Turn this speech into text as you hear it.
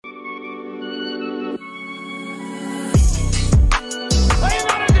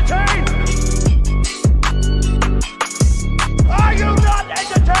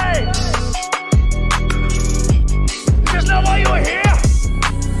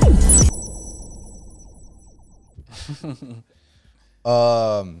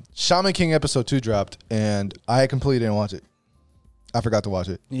Shaman King episode 2 dropped, and I completely didn't watch it. I forgot to watch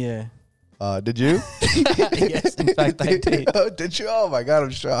it. Yeah. Did you? Yes, in fact, I did. Did you? Oh my God, I'm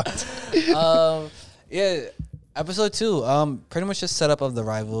shocked. Yeah, episode 2. Pretty much just setup of the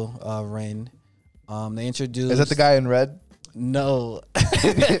rival, Ren. They introduced. Is that the guy in red? No. Is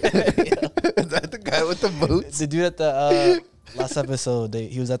that the guy with the boots? The dude at the last episode.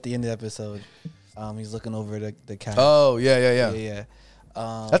 He was at the end of the episode. He's looking over the cat. Oh yeah.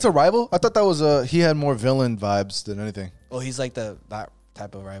 That's a rival. I thought that was he had more villain vibes than anything. Oh, he's like that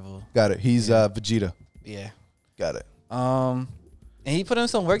type of rival. Got it. He's Vegeta. Yeah. Got it. And he put in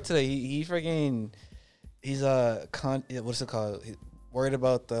some work today. He's what's it called? He's worried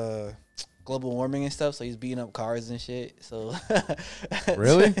about the global warming and stuff, so he's beating up cars and shit. So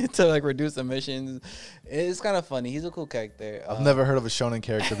really to like reduce emissions. It's kind of funny. He's a cool character. I've never heard of a shonen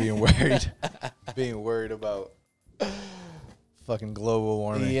character being worried about fucking global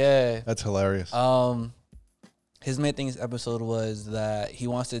warming. Yeah, that's hilarious. His main thing this episode was that he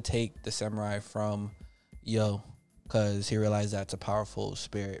wants to take the samurai from Yo, because he realized that's a powerful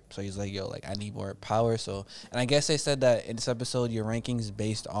spirit. So he's like, yo, like I need more power. So, and I guess they said that in this episode, your rankings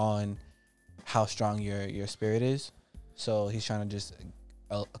based on how strong your spirit is. So he's trying to just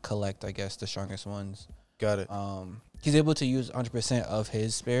collect, I guess, the strongest ones. Got it. He's able to use 100% of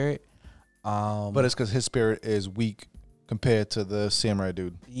his spirit. But it's because his spirit is weak compared to the samurai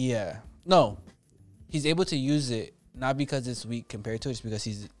dude. Yeah. No. He's able to use it not because it's weak compared to it, it's because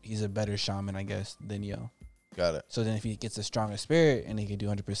he's a better shaman, I guess, than Yo. Got it. So then if he gets a stronger spirit and he can do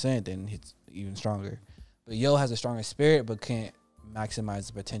 100%, then he's even stronger. But Yo has a stronger spirit but can't maximize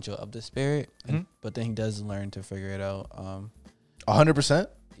the potential of the spirit. Mm-hmm. But then he does learn to figure it out. 100%?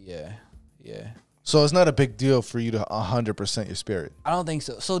 Yeah. So it's not a big deal for you to 100% your spirit. I don't think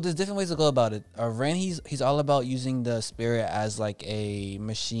so. So there's different ways to go about it. Ren, he's all about using the spirit as like a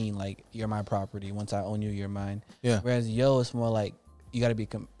machine, like you're my property. Once I own you, you're mine. Yeah. Whereas Yo is more like you got to be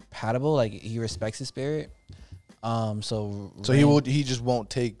compatible. Like he respects his spirit. So Ren, he just won't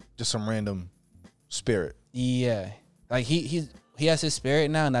take just some random spirit. Yeah. Like he has his spirit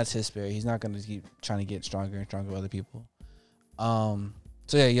now, and that's his spirit. He's not gonna keep trying to get stronger and stronger with other people.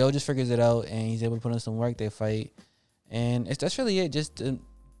 So yeah, Yo just figures it out, and he's able to put in some work. They fight, and that's really it. Just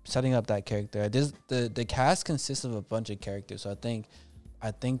setting up that character. The cast consists of a bunch of characters. So I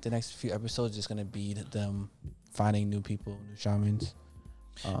think the next few episodes is just gonna be them finding new people, new shamans.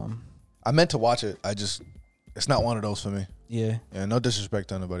 I meant to watch it. It's not one of those for me. Yeah. No disrespect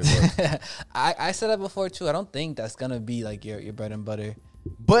to anybody. But I said that before too. I don't think that's gonna be like your bread and butter.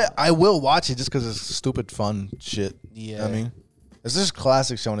 But I will watch it just because it's stupid fun shit. Yeah. I mean, it's just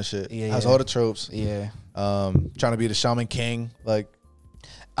classic shonen shit. Yeah. Has all the tropes. Yeah. Trying to be the shaman king. Like,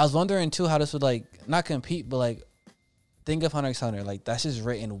 I was wondering too how this would like not compete, but like think of Hunter x Hunter. Like that's just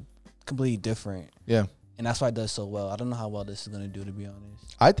written completely different. Yeah. And that's why it does so well. I don't know how well this is gonna do, to be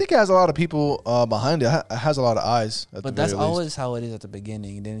honest. I think it has a lot of people behind it. It has a lot of eyes. But that's always how it is at the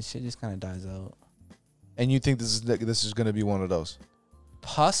beginning. Then shit just kind of dies out. And you think this is going to be one of those?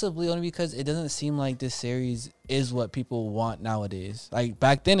 Possibly, only because it doesn't seem like this series is what people want nowadays. Like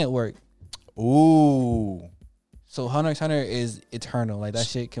back then, it worked. Ooh. So Hunter x Hunter is eternal. Like that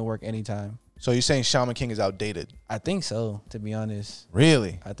shit can work anytime. So you're saying Shaman King is outdated? I think so, to be honest.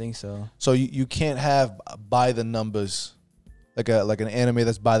 Really? I think so. So you can't have by the numbers, like an anime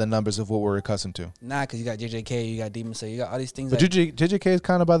that's by the numbers of what we're accustomed to. Nah, because you got JJK, you got Demon Slayer, you got all these things. But JJK is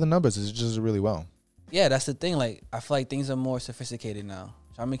kind of by the numbers. It just really well. Yeah, that's the thing. Like I feel like things are more sophisticated now.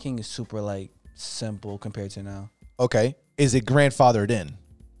 Shaman King is super like simple compared to now. Okay, is it grandfathered in?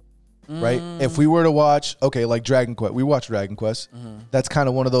 Right? If we were to watch, like Dragon Quest, we watch Dragon Quest. Mm-hmm. That's kind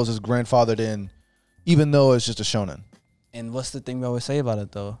of one of those that's grandfathered in, even though it's just a shonen. And what's the thing we always say about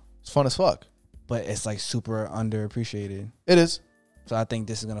it though? It's fun as fuck. But it's like super underappreciated. It is. So I think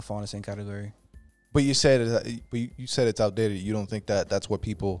this is gonna fall in the same category. But you said it's outdated. You don't think that's what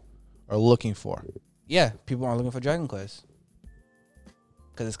people are looking for? Yeah, people aren't looking for Dragon Quest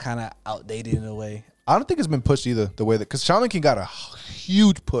because it's kind of outdated in a way. I don't think it's been pushed either the way that, because Shaman King got a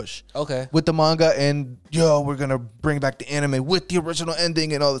huge push. Okay. With the manga and we're gonna bring back the anime with the original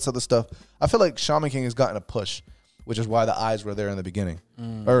ending and all this other stuff. I feel like Shaman King has gotten a push, which is why the eyes were there in the beginning,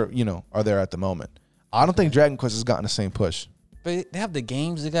 or are there at the moment. I don't think Dragon Quest has gotten the same push. But they have the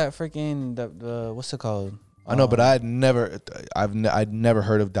games. They got freaking the what's it called? I know, but I'd never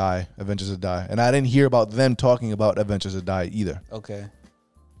heard of Adventures of Die, and I didn't hear about them talking about Adventures of Die either. Okay.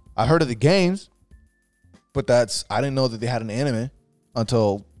 I heard of the games, but I didn't know that they had an anime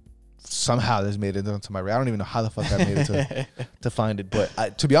until somehow this made it into my. I don't even know how the fuck I made it to find it,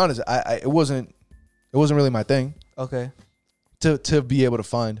 but to be honest, it wasn't really my thing. Okay. To be able to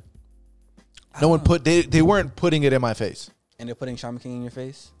find. No one they weren't putting it in my face. And they're putting Shaman King in your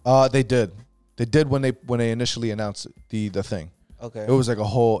face? They did. They did when they initially announced the thing. Okay. It was a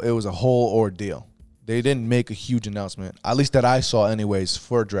whole ordeal. They didn't make a huge announcement, at least that I saw anyways,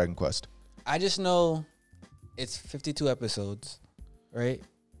 for Dragon Quest. I just know it's 52 episodes, right?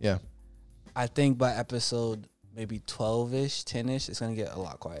 Yeah. I think by episode maybe 12-ish, 10-ish, it's going to get a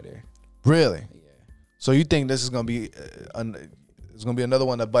lot quieter. Really? Yeah. So you think this is going to be it's going to be another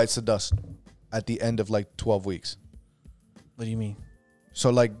one that bites the dust at the end of like 12 weeks? What do you mean?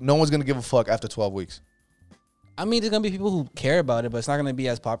 So like no one's going to give a fuck after 12 weeks? I mean, there's going to be people who care about it, but it's not going to be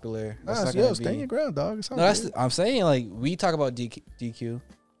as popular. Stand your ground, dog. I'm saying, like, we talk about DQ.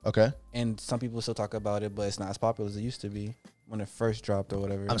 Okay. And some people still talk about it, but it's not as popular as it used to be when it first dropped or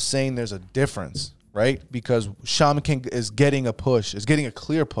whatever. I'm saying there's a difference, right? Because Shaman King is getting a push. It's getting a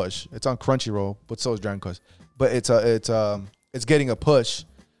clear push. It's on Crunchyroll, but so is Dragon Quest. But it's getting a push.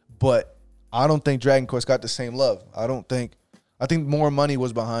 But I don't think Dragon Quest got the same love. I think more money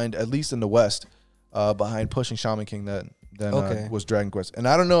was behind, at least in the West, behind pushing Shaman King than was Dragon Quest. And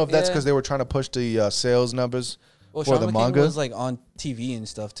I don't know if that's because they were trying to push the sales numbers for Shaman the manga. King was like on TV and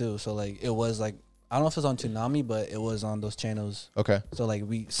stuff too. So like it was like, I don't know if it was on Toonami, but it was on those channels. Okay. So like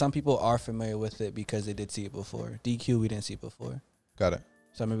some people are familiar with it because they did see it before. DQ, we didn't see it before. Got it.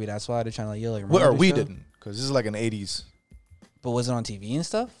 So maybe that's why they're trying to like, Or we didn't, because this is like an 80s. But was it on TV and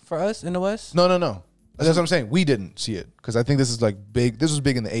stuff for us in the West? No. That's what I'm saying. We didn't see it because I think this is like big. This was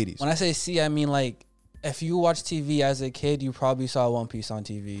big in the 80s. When I say see, I mean like if you watch TV as a kid, you probably saw One Piece on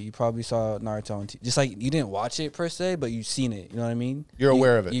TV. You probably saw Naruto on TV. Just like you didn't watch it per se, but you've seen it. You know what I mean? You're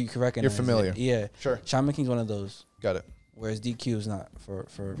aware of it. You can recognize. You're familiar. It. Yeah. Sure. Shaman King's one of those. Got it. Whereas DQ is not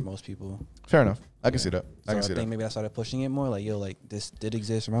for most people. Fair enough. I can see that. I think maybe I started pushing it more. Like, yo, like this did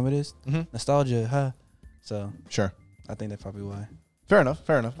exist. Remember this? Mm-hmm. Nostalgia, huh? So sure. I think that's probably why. Fair enough.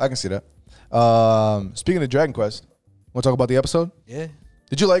 I can see that. Speaking of Dragon Quest, want to talk about the episode? Yeah.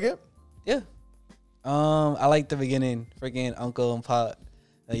 Did you like it? Yeah. I like the beginning. Freaking Uncle and Pop.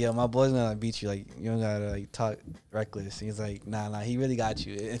 Like, yo, my boy's gonna beat you. Like, you don't gotta like talk reckless. He's like, nah, he really got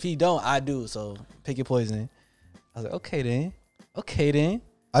you. If he don't, I do. So pick your poison. I was like, okay then.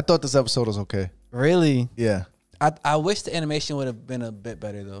 I thought this episode was okay. Really? Yeah. I wish the animation would have been a bit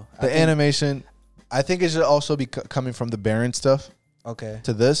better though. Animation, I think it should also be coming from the Baron stuff. Okay.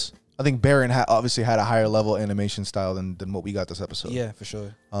 To this, I think Baron obviously had a higher level animation style than what we got this episode. Yeah, for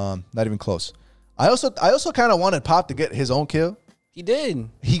sure. Not even close. I also kind of wanted Pop to get his own kill. He did.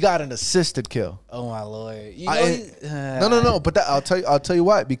 He got an assisted kill. Oh my lord! No. But I'll tell you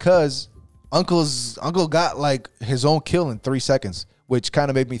why. Because Uncle got like his own kill in 3 seconds, which kind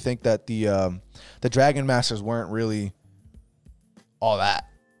of made me think that the Dragon Masters weren't really all that.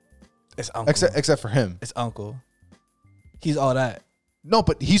 It's Uncle. Except for him. It's Uncle. He's all that. No,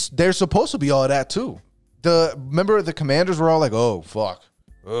 but they're supposed to be all that too. Remember the commanders were all like, "Oh fuck."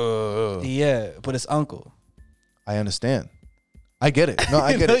 Yeah, but it's Uncle. I understand. I get it. No,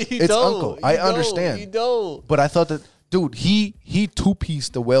 I get it. It's Uncle. I understand. You don't. But I thought that, dude, he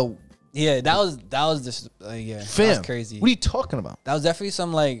two-pieced the whale. Yeah, that was just yeah. Fam, that was crazy. What are you talking about? That was definitely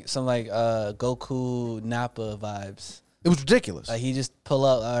some Goku Nappa vibes. It was ridiculous. Like he just pull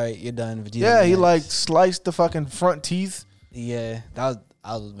up. All right, you're done. Vegeta yeah, he like sliced the fucking front teeth. Yeah, I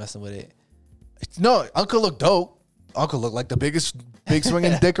was messing with it. No, Uncle looked dope. Uncle looked like the biggest big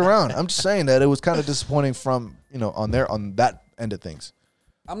swinging dick around. I'm just saying that it was kind of disappointing from on that end of things.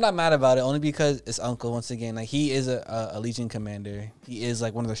 I'm not mad about it only because it's Uncle once again. Like he is a Legion commander. He is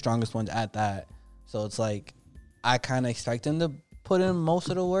like one of the strongest ones at that. So it's like I kind of expect him to put in most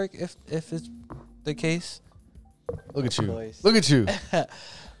of the work if it's the case. Look at you. Look at you.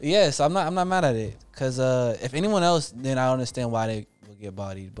 Yes, I'm not mad at it because if anyone else, then I understand why they will get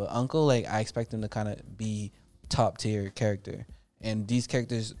bodied. But Uncle, like I expect him to kind of be top tier character, and these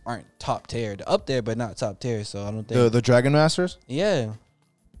characters aren't top tier. They're up there, but not top tier. So I don't think the Dragon Masters. Yeah,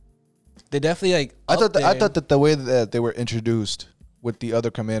 they definitely like. I thought that the way that they were introduced with the other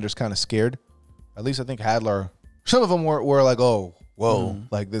commanders kind of scared. At least I think Hadlar. Some of them were like, oh, whoa,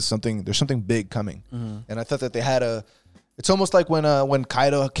 like there's something big coming, and I thought that they had a. It's almost like when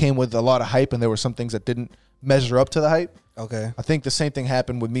Kaido came with a lot of hype, and there were some things that didn't measure up to the hype. Okay, I think the same thing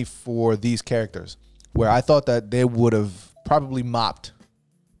happened with me for these characters, where I thought that they would have probably mopped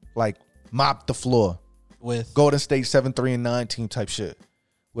the floor with Golden State 7-3-9 team type shit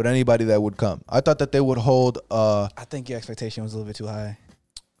with anybody that would come. I thought that they would hold. I think your expectation was a little bit too high.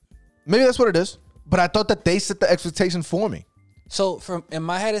 Maybe that's what it is, but I thought that they set the expectation for me. So in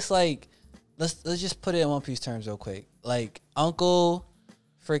my head, it's like let's just put it in One Piece terms real quick. Like Uncle,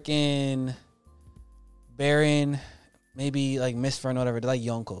 freaking Baron, maybe like Miss Fern, whatever. They're like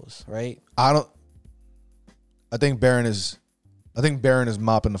Yonkos, right? I think Baron is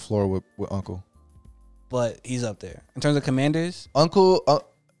mopping the floor with Uncle. But he's up there in terms of commanders. Uncle,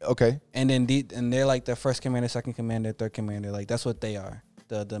 okay. And then and they're like the first commander, second commander, third commander. Like that's what they are.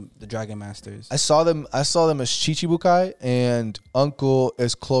 The Dragon Masters. I saw them as Chichibukai, and Uncle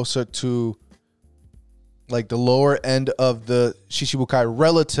is closer to like the lower end of the Chichibukai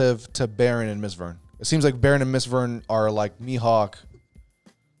relative to Baron and Miss Vern. It seems like Baron and Miss Vern are like Mihawk,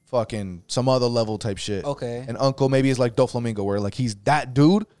 fucking some other level type shit. Okay. And Uncle maybe is like Doflamingo, where like he's that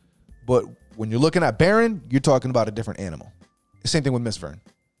dude, but when you're looking at Baron, you're talking about a different animal. Same thing with Miss Vern.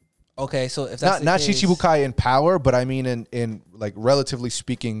 Okay, so if that's not case, Chichibukai in power, but I mean in like relatively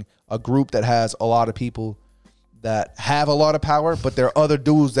speaking, a group that has a lot of people that have a lot of power, but there are other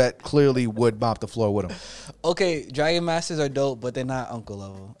dudes that clearly would mop the floor with them. Okay, Dragon Masters are dope, but they're not Uncle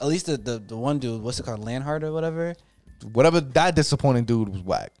level. At least the one dude, what's it called, Lanhard or whatever? Whatever, that disappointing dude was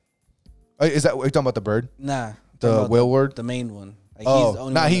whack. Are you talking about the bird? Nah. The whale-word? The main one.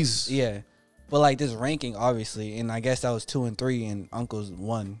 Like, Yeah. But like this ranking, obviously, and I guess that was 2 and 3, and Uncle's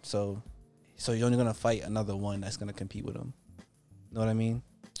 1. So you're only gonna fight another one that's gonna compete with him. Know what I mean?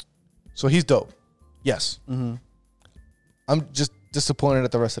 So he's dope. Yes. Mm-hmm. I'm just disappointed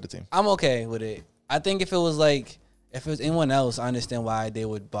at the rest of the team. I'm okay with it. I think if it was anyone else, I understand why they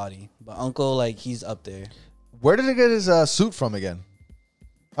would body. But Uncle, like, he's up there. Where did he get his suit from again?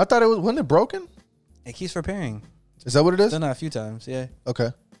 I thought wasn't it broken? It keeps repairing. Is that what it is? Done that a few times, yeah.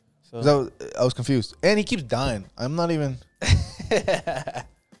 Okay. So I was confused. And he keeps dying. I'm not even...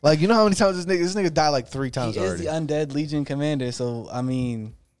 Like, you know how many times this nigga died like 3 times already? He is the Undead Legion commander, so, I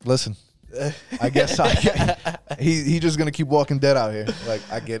mean... Listen, I guess he just going to keep walking dead out here. Like,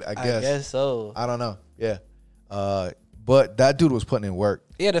 I guess so. I don't know. Yeah. But that dude was putting in work.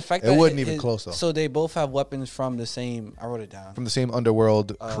 Yeah, the fact that... It wasn't even close, though. So they both have weapons from the same... I wrote it down. From the same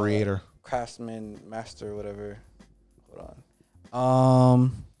underworld creator. Craftsman, master, whatever. Hold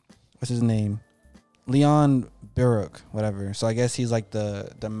on. What's his name? Leon Berserk, whatever. So I guess he's like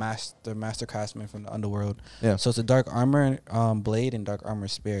the master craftsman from the underworld. Yeah. So it's a dark armor blade and dark armor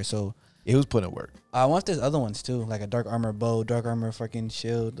spear. So he was putting in work. I wonder if there's other ones too, like a dark armor bow, dark armor fucking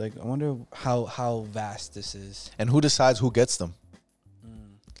shield. Like I wonder how vast this is. And who decides who gets them?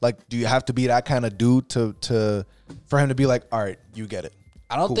 Like, do you have to be that kind of dude for him to be like, all right, you get it?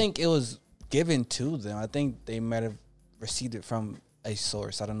 I don't think it was given to them. I think they might have received it from a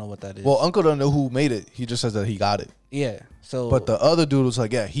source. I don't know what that is. Well, Uncle don't know who made it. He just says that he got it. Yeah. So, but the other dude was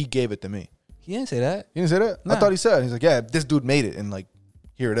like, yeah, he gave it to me. He didn't say that. He didn't say that? Nah. I thought he said. He's like, yeah, this dude made it, and like,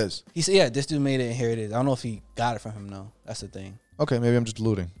 here it is. He said, yeah, this dude made it, and here it is. I don't know if he got it from him, though. That's the thing. Okay, maybe I'm just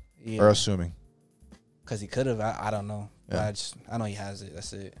looting or assuming. Because he could have. I don't know. Yeah. But I know he has it.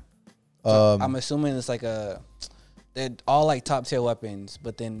 That's it. So I'm assuming it's like they're all like top tier weapons,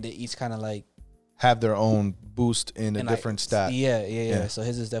 but then they each kind of like have their own boost in a different stat. Yeah. So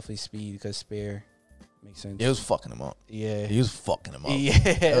his is definitely speed because spare makes sense. It was fucking him up. Yeah. He was fucking him up. Yeah.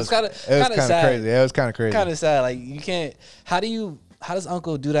 It was kind of sad. Crazy. Yeah, it was kind of crazy. Kind of sad. Like you can't. How does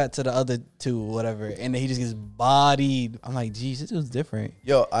Uncle do that to the other two, whatever, and then he just gets bodied? I'm like, geez, this was different.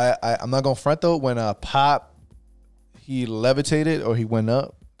 Yo, I'm not gonna front though. When Pop, he levitated or he went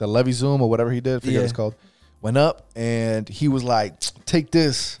up, the levy zoom or whatever he did, I forget what it's called, went up and he was like, take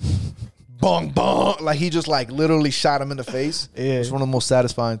this. Bong, bong. Like, he just, like, literally shot him in the face. Yeah. It's one of the most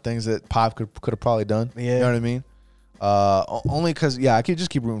satisfying things that Pop could have probably done. Yeah. You know what I mean? Only because, I could just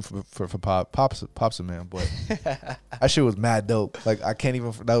keep rooting for Pop. Pop's a man, but that shit was mad dope. Like, I can't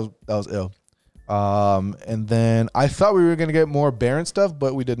even, that was ill. And then I thought we were going to get more Baron stuff,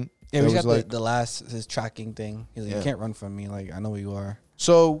 but we didn't. Yeah, we got like, his tracking thing. He's like, you can't run from me. Like, I know where you are.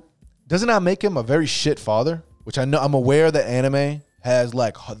 So, doesn't that make him a very shit father? Which I'm aware that anime has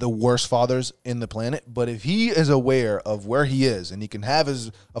like the worst fathers in the planet, but if he is aware of where he is and he can have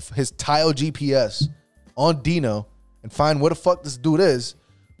his tile GPS on Dino and find where the fuck this dude is,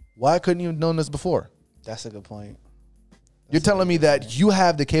 why couldn't you have known this before? That's a good point. You're telling me that you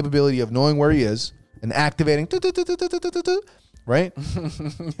have the capability of knowing where he is and activating, right?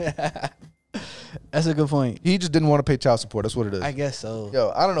 Yeah. That's a good point. He just didn't want to pay child support. That's what it is. I guess so.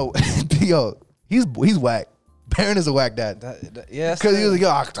 Yo, I don't know. Yo, he's whack. Baron is a whack dad. Yeah, because he was like, yo,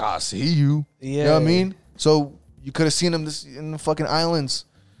 I see you. Yeah. You know what I mean? So you could have seen him in the fucking islands,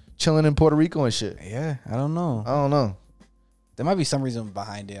 chilling in Puerto Rico and shit. Yeah, I don't know. There might be some reason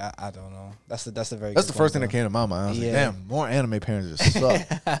behind it. I don't know. That's the very. That's the first thing that came to my mind. I was like, damn, more anime parents just suck.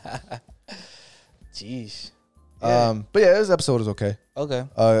 Jeez. Yeah. But yeah, this episode is okay. Okay.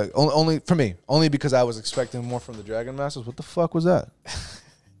 Only for me, only because I was expecting more from the Dragon Masters. What the fuck was that?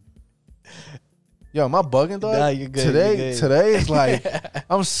 Yo, am I bugging, dog? Nah, you're good. Today is like,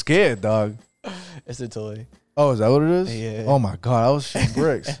 I'm scared, dog. It's a toy. Oh, is that what it is? Yeah. Oh my God, I was shooting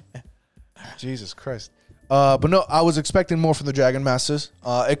bricks. Jesus Christ. But no, I was expecting more from the Dragon Masters.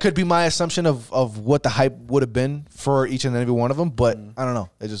 It could be my assumption of what the hype would have been for each and every one of them, but I don't know.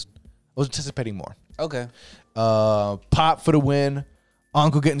 I was anticipating more. Okay. Pop for the win.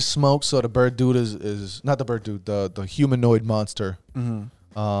 Uncle getting smoked, so the bird dude is not the bird dude, the humanoid monster.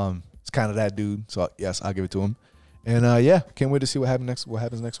 It's kind of that dude. So yes, I'll give it to him. And can't wait to see what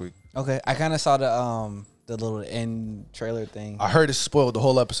happens next week. Okay. I kind of saw the little end trailer thing. I heard it spoiled the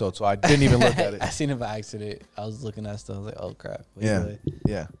whole episode, so I didn't even look at it. I seen it by accident. I was looking at stuff. I was like, oh crap. But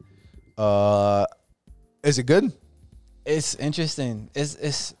Yeah. Is it good? It's interesting.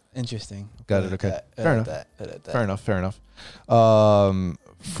 It's interesting. Got it. Okay. Fair enough.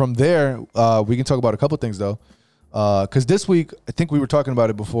 From there, we can talk about a couple things though. Because this week, I think we were talking about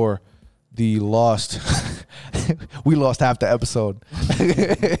it before. We lost half the episode.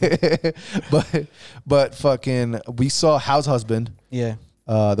 but fucking, we saw Househusband. Yeah.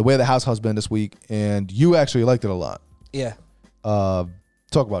 The Way of the Househusband this week, and you actually liked it a lot. Yeah. Talk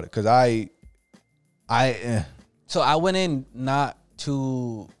about it, because So I went in I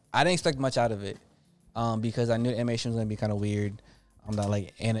didn't expect much out of it, because I knew the animation was gonna be kind of weird. I'm not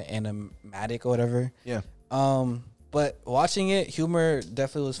like animatic or whatever. Yeah. But watching it, humor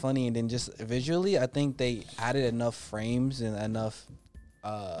definitely was funny, and then just visually, I think they added enough frames and enough.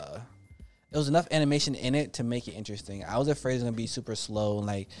 There was enough animation in it to make it interesting. I was afraid it was gonna be super slow and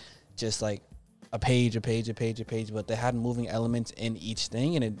like just like a page, but they had moving elements in each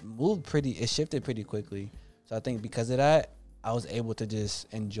thing, and it shifted pretty quickly. So I think because of that, I was able to just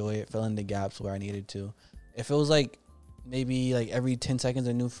enjoy it, fill in the gaps where I needed to. If it was like maybe like every 10 seconds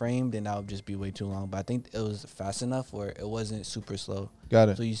a new frame, then that would just be way too long. But I think it was fast enough where it wasn't super slow. Got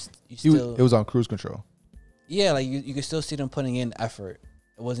it. So you still... It was on cruise control. Yeah, like you could still see them putting in effort.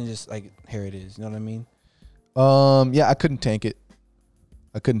 It wasn't just like, here it is. You know what I mean? Yeah, I couldn't tank it.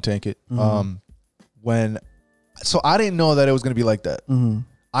 Mm-hmm. So I didn't know that it was going to be like that. Mm-hmm.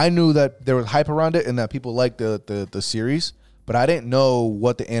 I knew that there was hype around it and that people liked the series, but I didn't know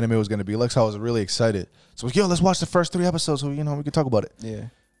what the anime was going to be like, so I was really excited. So let's watch the first 3 episodes so we could talk about it. Yeah.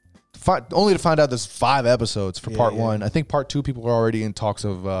 Only to find out there's 5 episodes for part 1. I think part 2 people are already in talks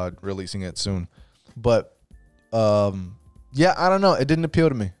of releasing it soon. But I don't know. It didn't appeal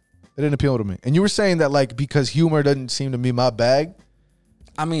to me. And you were saying that like because humor doesn't seem to be my bag.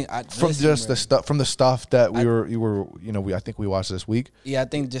 I mean, from the stuff that I think we watched this week. Yeah, I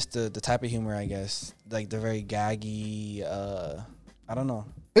think just the type of humor, I guess, like the very gaggy. I don't know.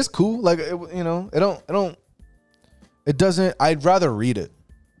 It's cool. Like it doesn't. I'd rather read it.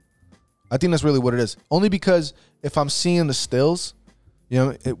 I think that's really what it is. Only because if I'm seeing the stills,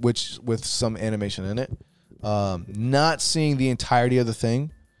 which with some animation in it, not seeing the entirety of the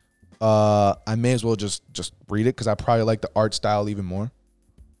thing, I may as well just read it because I probably like the art style even more.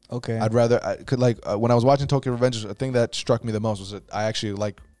 Okay. I'd rather when I was watching Tokyo Revengers, the thing that struck me the most was that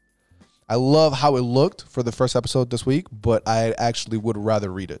I love how it looked for the first episode this week, but I actually would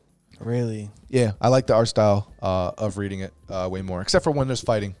rather read it. Really? Yeah, I like the art style of reading it way more, except for when there's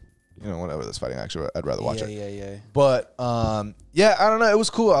fighting. Whenever there's fighting, actually, I'd rather watch it. Yeah. But I don't know. It was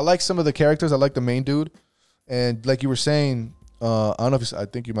cool. I like some of the characters. I like the main dude, and like you were saying, I don't know if I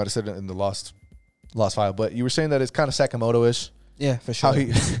think you might have said it in the Lost File, but you were saying that it's kind of Sakamoto-ish. Yeah, for sure. How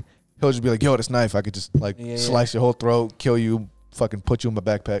he'll just be like, yo, this knife, I could just slice your whole throat, kill you, fucking put you in my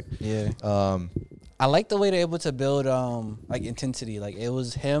backpack. Yeah. I like the way they're able to build like intensity. Like it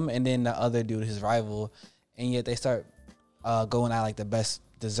was him and then the other dude, his rival, and yet they start going at like the best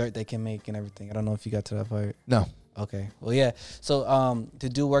dessert they can make and everything. I don't know if you got to that part. No. Okay. Well, yeah. So the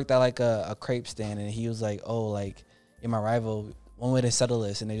dude worked at like a crepe stand, and he was like, oh, like you're my rival. One way to settle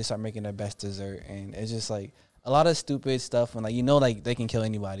this, and they just start making their best dessert, and it's just like a lot of stupid stuff. And like like they can kill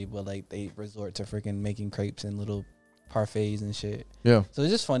anybody, but like they resort to freaking making crepes and little parfaits and shit. Yeah. So it's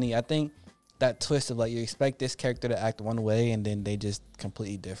just funny. I think that twist of like you expect this character to act one way, and then they just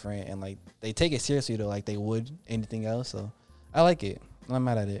completely different, and like they take it seriously though, like they would anything else. So I like it. I'm not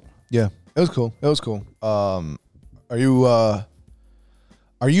mad at it. Yeah, it was cool. Are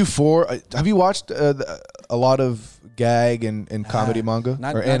you for? Have you watched a lot of gag and comedy manga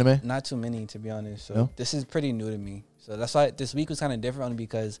or anime? Not too many, to be honest. So No? This is pretty new to me. So that's why this week was kind of different, only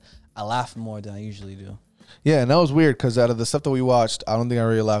because I laugh more than I usually do. Yeah, and that was weird because out of the stuff that we watched, I don't think I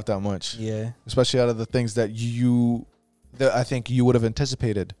really laughed that much. Yeah. Especially out of the things that I think you would have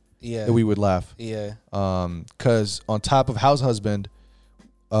anticipated. Yeah. That we would laugh. Yeah. Because on top of Househusband,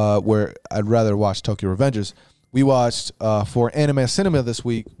 where I'd rather watch Tokyo Revengers, we watched for Anime Cinema this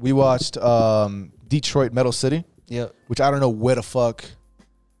week. We watched Detroit Metal City. Yep. Which I don't know where the fuck.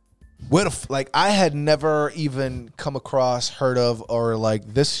 Like I had never even come across, heard of, or like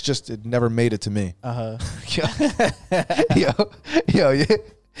this just it never made it to me. Yo,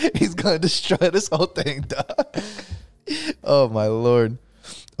 he's gonna destroy this whole thing, dog. Oh my Lord.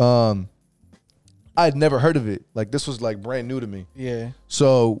 I'd never heard of it. Like this was like brand new to me. Yeah.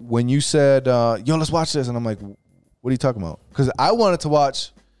 So when you said, yo, let's watch this, and I'm like, what are you talking about? Because I wanted to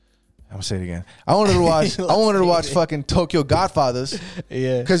watch. I'm gonna say it again. I wanted to watch fucking Tokyo Godfathers.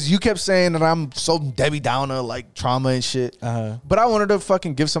 Yeah. Because you kept saying that I'm so Debbie Downer, like trauma and shit. But I wanted to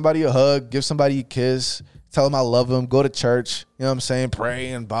fucking give somebody a hug, give somebody a kiss, tell them I love them, go to church. You know what I'm saying?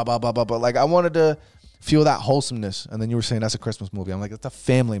 Pray and blah, blah, blah, blah, blah. Like I wanted to feel that wholesomeness. And then you were saying that's a Christmas movie. I'm like, it's a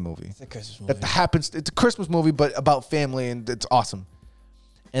family movie. It's a Christmas movie. It's a Christmas movie, but about family, and it's awesome.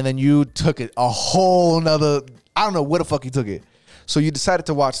 And then you took it a whole nother, I don't know where the fuck you took it. So you decided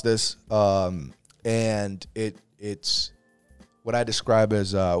to watch this, and it's what I describe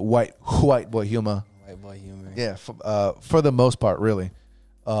as white boy humor. White boy humor. Yeah, for the most part, really.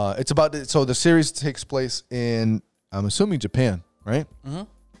 It's about so the series takes place in, I'm assuming, Japan, right?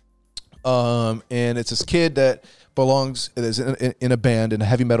 Mm-hmm. And it's this kid that is in a band, in a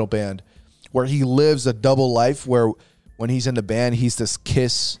heavy metal band, where he lives a double life. Where when he's in the band, he's this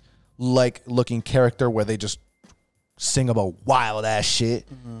Kiss-like looking character where they just sing about wild ass shit,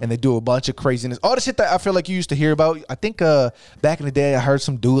 and they do a bunch of craziness. All the shit that I feel like you used to hear about. I think back in the day, I heard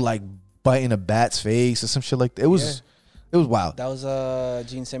some dude like biting a bat's face or some shit like that. It was wild. That was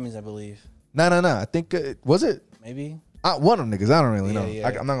Gene Simmons, I believe. No. I think was it maybe one of them niggas. I don't really know. Yeah.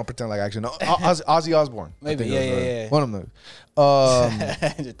 I'm not gonna pretend like I actually know. Ozzy Osbourne. Maybe. Yeah. One of them.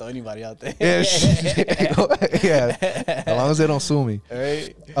 Just throw anybody out there. Yeah. Yeah. As long as they don't sue me. All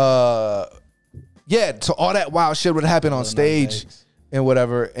right. Yeah, so all that wild shit would happen on stage and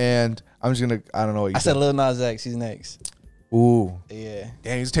whatever, and I'm just gonna, I don't know what you said Lil Nas X, he's next. Ooh. Yeah.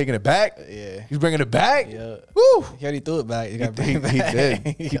 Damn, he's taking it back? Yeah. He's bringing it back? Yeah. Woo! He already threw it back. He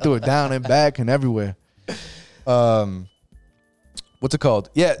did. He threw it down and back and everywhere. What's it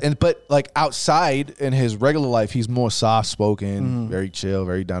called? Yeah, but like outside in his regular life, he's more soft-spoken, very chill,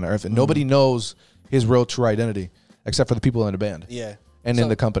 very down-to-earth, and nobody knows his real true identity except for the people in the band. Yeah. And in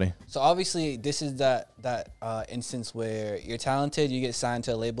the company. So obviously, this is that instance where you're talented, you get signed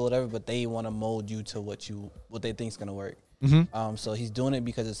to a label, or whatever, but they want to mold you to what they think is gonna work. Mm-hmm. So he's doing it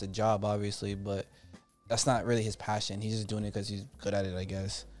because it's a job, obviously, but that's not really his passion. He's just doing it because he's good at it, I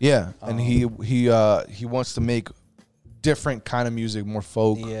guess. Yeah, and he wants to make different kind of music, more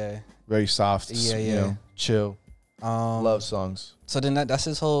folk, very soft, you know, chill, love songs. So then that's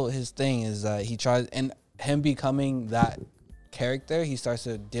his thing is that he tries, and him becoming that character, he starts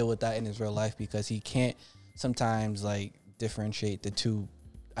to deal with that in his real life because he can't sometimes like differentiate the two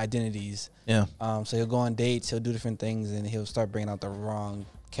identities. Yeah. So he'll go on dates, he'll do different things, and he'll start bringing out the wrong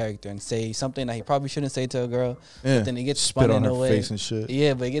character and say something that he probably shouldn't say to a girl. Yeah. But then it gets spun in a way. Face and shit.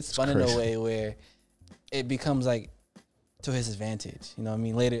 Yeah, but it gets spun in a way where it becomes like to his advantage. You know what I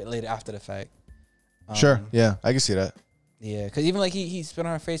mean? Later after the fact. Sure. Yeah, I can see that. Yeah, because even like he spit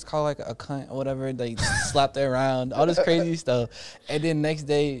on her face, called like a cunt or whatever, like slapped her around, all this crazy stuff. And then next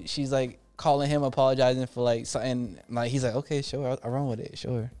day, she's like calling him, apologizing for like something. Like he's like, okay, sure, I'll run with it.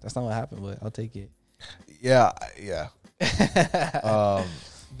 Sure, that's not what happened, but I'll take it. Yeah.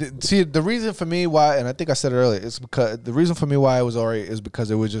 See, the reason for me why, and I think I said it earlier, it's because the reason for me why I was alright is because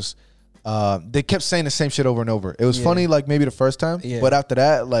it was just they kept saying the same shit over and over. It was funny, like maybe the first time, but after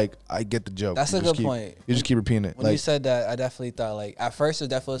that, like I get the joke. That's a good point. You just keep repeating it. When you said that, I definitely thought like at first it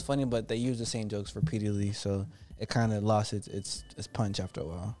definitely was funny, but they used the same jokes repeatedly, so it kind of lost its punch after a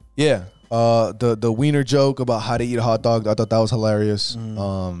while. Yeah, the wiener joke about how to eat a hot dog, I thought that was hilarious.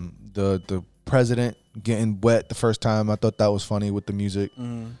 The president getting wet the first time, I thought that was funny with the music.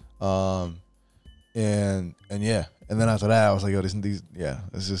 And yeah. And then after that, I was like, yo,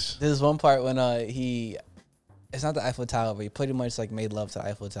 it's just... There's one part when it's not the Eiffel Tower, but he pretty much like made love to the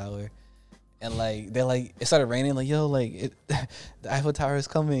Eiffel Tower. And like, they're like, it started raining, like, yo, like, the Eiffel Tower is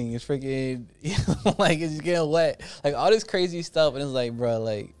coming. It's freaking, you know, like, it's just getting wet. Like, all this crazy stuff. And it's like, bro,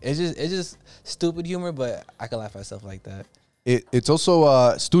 like, it's just stupid humor, but I can laugh at stuff like that. It's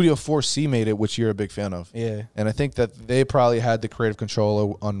also Studio 4C made it, which you're a big fan of. Yeah. And I think that they probably had the creative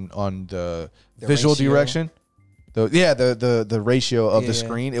control on the visual ratio. Direction. The ratio of the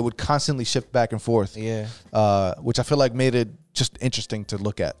screen, it would constantly shift back and forth. Yeah. Which I feel like made it just interesting to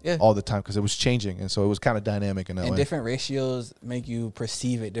look at all the time because it was changing, and so it was kind of dynamic in that way. And different ratios make you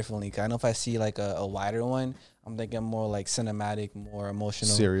perceive it differently. 'Cause I know if I see like a wider one, I'm thinking more like cinematic, more emotional,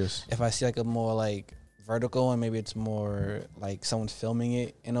 serious. If I see like a more like vertical, and maybe it's more like someone's filming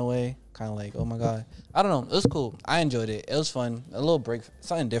it in a way, kind of like, oh my god, I don't know, it was cool. I enjoyed it. It was fun, a little break,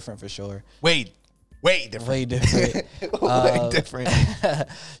 something different for sure. Way different. Way different. Way different.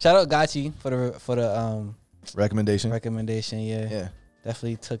 Shout out Gachi for the recommendation. Yeah,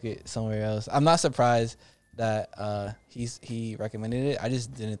 definitely took it somewhere else. I'm not surprised that he recommended it. I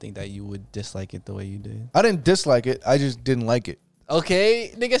just didn't think that you would dislike it the way you did. I didn't dislike it. I just didn't like it.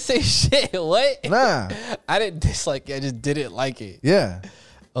 Okay, nigga, say shit. What? Nah, I didn't dislike it. I just didn't like it. yeah.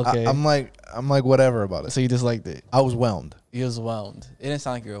 Okay, I'm like whatever about it. so you disliked it. I was whelmed. You was whelmed. It didn't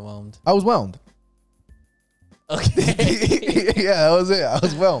sound like you were whelmed. I was whelmed. Okay. Yeah, that was it. I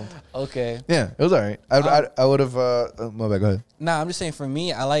was whelmed. Okay. Yeah, it was all right. I would have. My bad. Go ahead. Nah, I'm just saying. For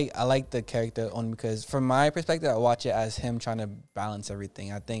me, I like the character only because, from my perspective, I watch it as him trying to balance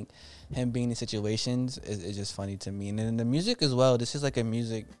everything. I think him being in situations is just funny to me, and then the music as well. This is like a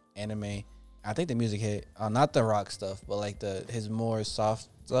music anime. I think the music hit. Not the rock stuff, but like his more soft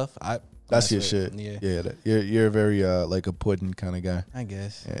stuff. That's your shit. Yeah. You're very like a pudding kind of guy. I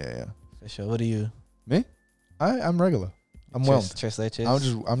guess. Yeah. For sure. What are you? Me? I'm regular. I'm whelmed. Tres leches?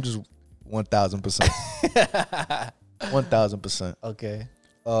 I'm just 1,000%. 1,000%. Okay.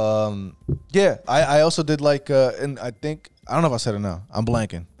 Yeah. I also did like and I think I don't know if I said it now. I'm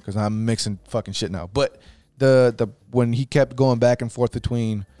blanking because I'm mixing fucking shit now. But the when he kept going back and forth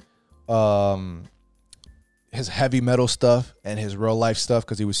between his heavy metal stuff and his real life stuff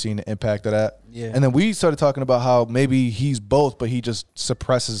because he was seeing the impact of that. Yeah. And then we started talking about how maybe he's both, but he just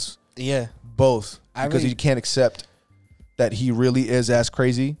suppresses both because he can't accept that he really is as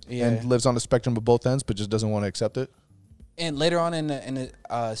crazy and lives on the spectrum of both ends, but just doesn't want to accept it. And later on in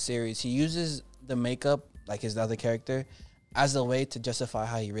the series, he uses the makeup, like his other character, as a way to justify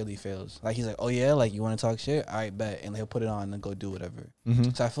how he really feels. Like he's like, oh yeah, like you want to talk shit? All right, bet. And he'll put it on and go do whatever.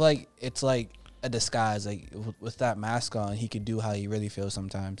 Mm-hmm. So I feel like it's like a disguise. Like with that mask on, he could do how he really feels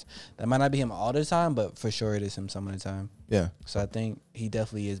sometimes. That might not be him all the time, but for sure it is him some of the time. Yeah. So I think he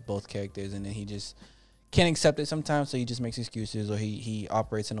definitely is both characters, and then he just can't accept it sometimes, so he just makes excuses, or he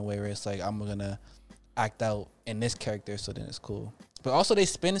operates in a way where it's like, I'm gonna act out in this character, so then it's cool. But also they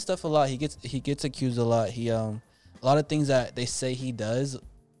spin stuff a lot. He gets accused a lot. He a lot of things that they say he does,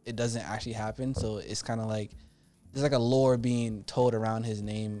 it doesn't actually happen. So it's kind of like there's like a lore being told around his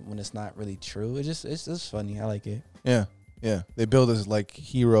name when it's not really true. It's just funny. I like it. Yeah. They build this like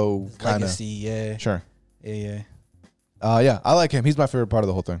hero kind of legacy. Yeah. Sure. Yeah. I like him. He's my favorite part of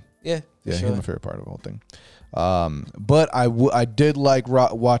the whole thing. Yeah. He's my favorite part of the whole thing. But I did like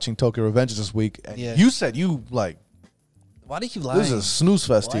watching Tokyo Revengers this week. Yeah. You said you like. Why did you lie? This is a snooze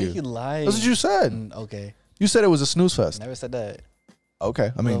fest to you. Why you lie? That's what you said. Okay. You said it was a snooze fest. Never said that.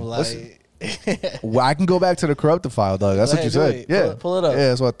 Okay. I mean, listen. Well, I can go back to the corrupted file, dog. That's what you said. Yeah. Pull it up. Yeah,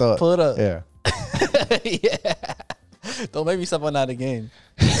 that's what I thought. Pull it up. Yeah. Yeah. Don't make me step on that again.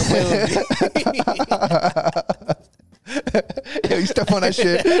 Yo, you step on that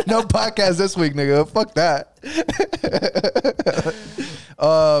shit. No podcast this week, nigga. Fuck that.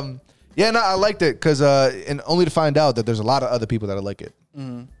 Yeah, no, I liked it because and only to find out that there's a lot of other people that like it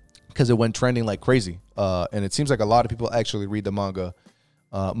because it went trending like crazy. And it seems like a lot of people actually read the manga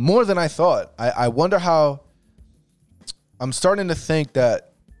more than I thought. I wonder how. I'm starting to think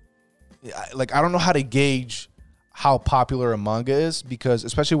that, like, I don't know how to gauge how popular a manga is because,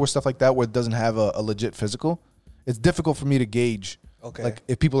 especially with stuff like that where it doesn't have a legit physical, it's difficult for me to gauge like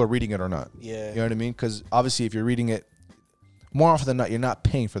if people are reading it or not. Yeah, you know what I mean? Because obviously, if you're reading it, more often than not, you're not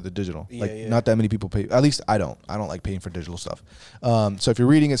paying for the digital. Not that many people pay. At least I don't. I don't like paying for digital stuff. So if you're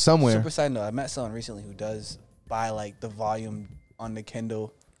reading it somewhere, super side note, I met someone recently who does buy like the volume on the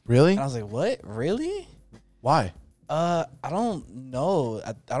Kindle. Really? And I was like, what? Really? Why? I don't know.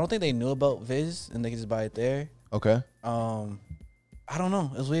 I don't think they knew about Viz and they could just buy it there. Okay. I don't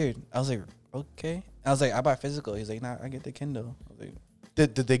know. It was weird. I was like, okay. I was like, I buy physical. He's like, nah, I get the Kindle. I was like,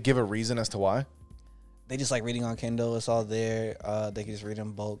 did they give a reason as to why? They just like reading on Kindle. It's all there. They can just read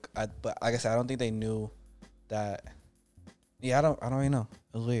in bulk. But like I said, I don't think they knew that. Yeah, I don't really know.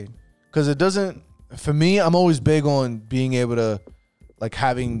 It was weird. Because it doesn't. For me, I'm always big on being able to, like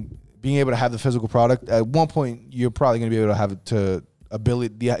being able to have the physical product. At one point, you're probably gonna be able to have it to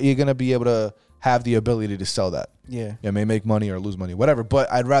ability. You're gonna be able to have the ability to sell that. Yeah. It may make money or lose money, whatever.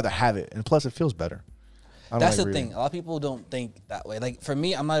 But I'd rather have it, and plus, it feels better. That's the thing. A lot of people don't think that way. Like for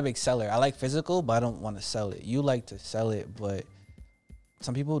me, I'm not a big seller. I like physical, but I don't want to sell it. You like to sell it, but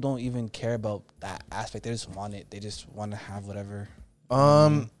some people don't even care about that aspect. They just want it. They just want to have whatever.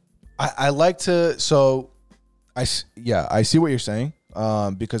 I like to. So, I see what you're saying.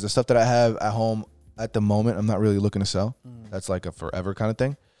 Because the stuff that I have at home at the moment, I'm not really looking to sell. That's like a forever kind of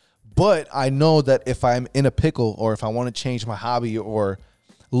thing. But I know that if I'm in a pickle or if I want to change my hobby or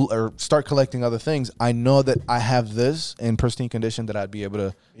start collecting other things, I know that I have this in pristine condition that I'd be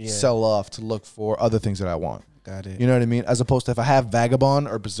able to sell off to look for other things that I want. Got it. You know what I mean? As opposed to if I have Vagabond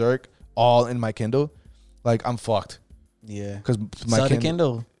or Berserk all in my Kindle, like I'm fucked. Yeah. Because my Sell the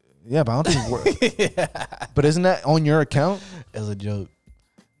Kindle. Yeah, but I don't think it works. Yeah. But isn't that on your account? It was a joke.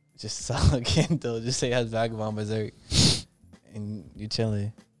 Just sell a Kindle. Just say it has Vagabond Berserk. And you're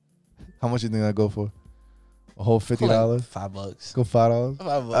chilling. How much you think I go for? A whole $50? Like $5. Go $5?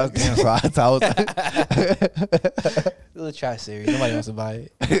 $5. Damn, It's a trash series. Nobody wants to buy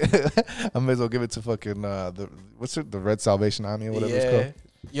it. I may as well give it to fucking the Red Salvation Army or whatever it's called.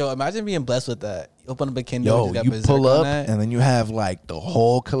 Yo, imagine being blessed with that. You open up a Kindle. Yo, you pull up and then you have like the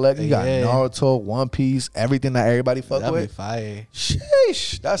whole collection. You got Naruto, One Piece, everything that everybody fuck That'd with. Be fire.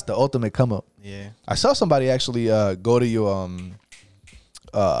 Sheesh, that's the ultimate come up. Yeah. I saw somebody actually go to your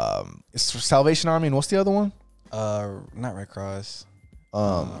it's Salvation Army, and what's the other one? Not Red Cross.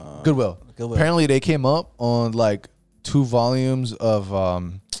 Goodwill. Apparently they came up on like 2 volumes of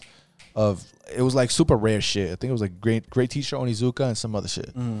it was like super rare shit. I think it was like great teacher Onizuka and some other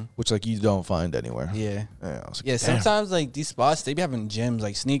shit, which like you don't find anywhere. Yeah. Like, sometimes like these spots, they be having gems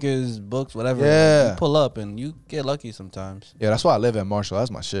like sneakers, books, whatever. Yeah. You pull up and you get lucky sometimes. Yeah, that's why I live at Marshall.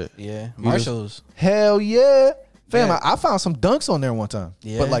 That's my shit. Yeah. Marshall's. Hell yeah. Fam, Yeah. I found some dunks on there one time.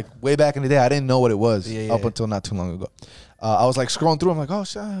 Yeah. But like way back in the day, I didn't know what it was Yeah. up until not too long ago. I was like scrolling through. I'm like, oh,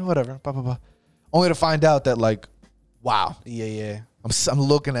 shit, whatever. Blah, blah, blah. Only to find out that like, wow. Yeah. I'm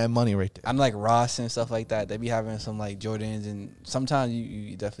looking at money right there. I'm like Ross and stuff like that. They be having some like Jordans, and sometimes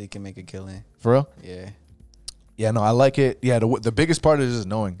you definitely can make a killing. For real? Yeah. Yeah, no, I like it. Yeah, the biggest part is just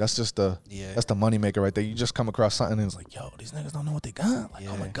knowing. That's just that's the money maker right there. You just come across something and it's like, yo, these niggas don't know what they got. Like,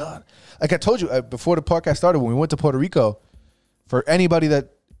 oh my God. Like I told you before the podcast started, when we went to Puerto Rico, for anybody that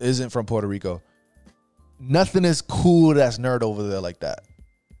isn't from Puerto Rico, nothing is cool that's nerd over there like that.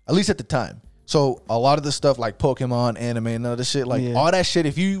 At least at the time. So a lot of the stuff like Pokemon, anime, and other shit, like all that shit,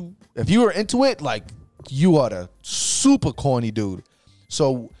 if you were into it, like you are the super corny dude.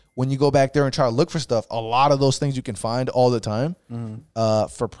 So when you go back there and try to look for stuff, a lot of those things you can find all the time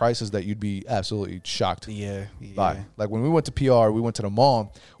for prices that you'd be absolutely shocked by. Like when we went to PR, we went to the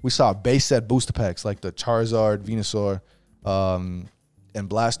mall, we saw base set booster packs like the Charizard, Venusaur, and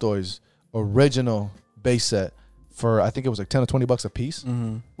Blastoise original base set for I think it was like $10 or $20 a piece,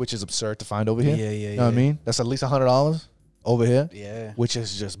 which is absurd to find over here. You know what I mean? That's at least $100 over here. Yeah. Which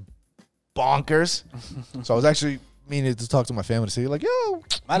is just bonkers. So I was actually meaning to talk to my family to see, like, yo,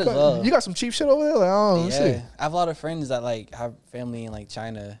 might as well. You got some cheap shit over there? Like, oh, let me see. I have a lot of friends that like have family in like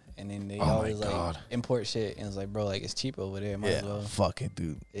China, and then they always like import shit, and it's like, bro, like it's cheap over there. Might as well. Fuck it,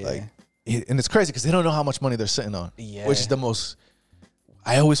 dude. Yeah. Like, and it's crazy because they don't know how much money they're sitting on. Yeah. Which is the most.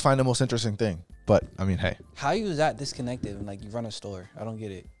 I always find the most interesting thing. But I mean, hey. How you that disconnected when like you run a store? I don't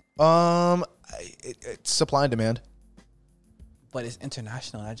get it. It's supply and demand. But it's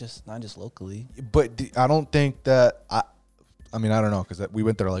international, not just locally. But I don't think that I mean, I don't know because we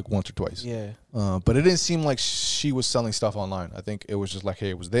went there like once or twice. Yeah. But it didn't seem like she was selling stuff online. I think it was just like, hey,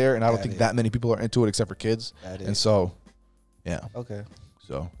 it was there, and I don't think that many people are into it except for kids. And so, yeah. Okay.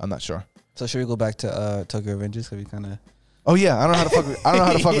 So I'm not sure. So should we go back to Tokyo Revengers? Cause we kind of. Oh yeah, I don't know how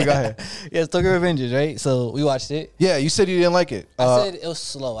to fuck. We got here. Yeah, it's Tokyo Revengers, right? So we watched it. Yeah, you said you didn't like it. I said it was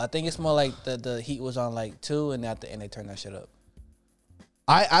slow. I think it's more like the heat was on like 2, and at the end they turned that shit up.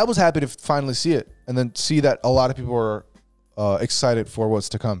 I was happy to finally see it and then see that a lot of people were excited for what's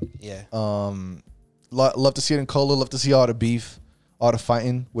to come. Yeah. Love to see it in Cola. Love to see all the beef, all the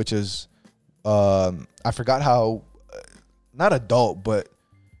fighting, which is I forgot how not adult but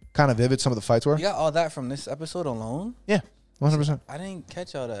kind of vivid some of the fights were. You got all that from this episode alone? Yeah, 100%. I didn't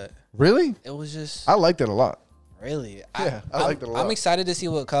catch all that. Really? It was just. I liked it a lot. Really? Yeah, I liked it a lot. I'm excited to see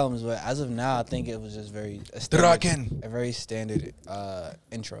what comes, but as of now, I think it was just a very standard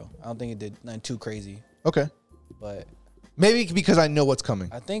intro. I don't think it did nothing too crazy. Okay. But maybe because I know what's coming.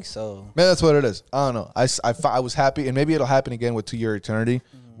 I think so. Maybe that's what it is. I don't know. I was happy, and maybe it'll happen again with 2 Year Eternity,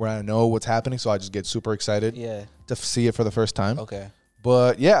 where I know what's happening, so I just get super excited to see it for the first time. Okay.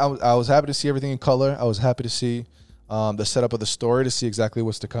 But yeah, I was happy to see everything in color. I was happy to see the setup of the story, to see exactly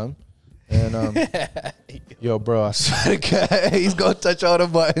what's to come. And yo, bro, I swear to God, he's gonna touch all the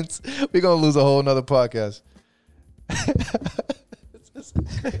buttons. We're gonna lose a whole nother podcast.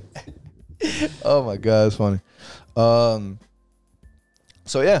 Oh my God, it's funny.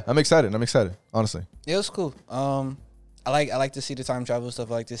 So yeah, I'm excited. Honestly. Yeah, it was cool. I like to see the time travel stuff.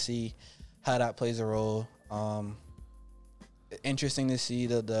 I like to see how that plays a role. Interesting to see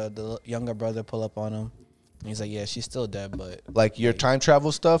the younger brother pull up on him. And he's like, yeah, she's still dead, but Like your time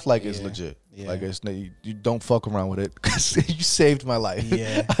travel stuff, like is legit. Yeah. Like you don't fuck around with it because you saved my life.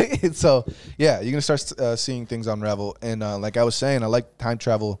 Yeah. So yeah, you're gonna start seeing things unravel. And like I was saying, I like time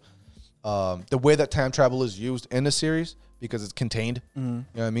travel. The way that time travel is used in the series because it's contained. You know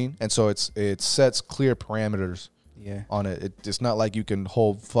what I mean? And so it sets clear parameters. Yeah. On it. It's not like you can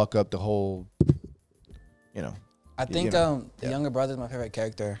fuck up the whole. You know. I think the younger brother is my favorite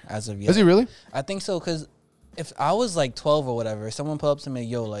character as of yet. Is he really? I think so because if I was like 12 or whatever, someone pull up to me,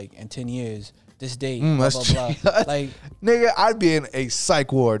 yo, like in 10 years, this date, blah, blah, blah. Like, nigga, I'd be in a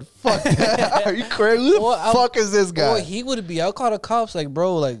psych ward. Fuck that. Are you crazy? Who the fuck is this guy? Or he would be, I'll call the cops, like,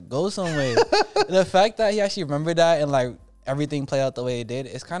 bro, like, go somewhere. The fact that he actually remembered that and like everything played out the way it did,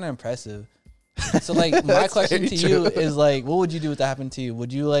 it's kind of impressive. So like my question to you is like, what would you do if that happened to you?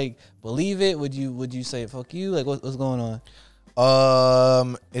 Would you like believe it? Would you say fuck you? Like what's going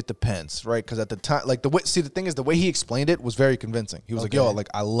on? It depends, right? Because at the time, like the thing is, the way he explained it was very convincing. He was like, "Yo, like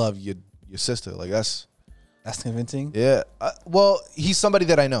I love your sister. Like that's convincing." Yeah. Well, he's somebody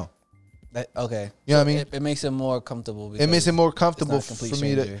that I know. Okay. You know what I mean? It makes it more comfortable. It makes it more comfortable for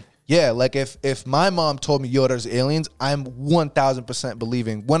me to. Yeah, like if my mom told me, "Yo, there's aliens," I'm 1,000%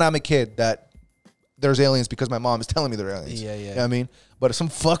 believing when I'm a kid that there's aliens because my mom is telling me they're aliens. Yeah. You know what I mean? But if some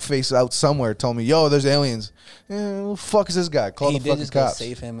fuckface out somewhere told me, "Yo, there's aliens," who the fuck is this guy? Call the fucking just cops. Go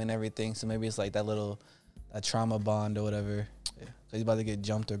save him and everything. So maybe it's like that trauma bond or whatever. Yeah. So he's about to get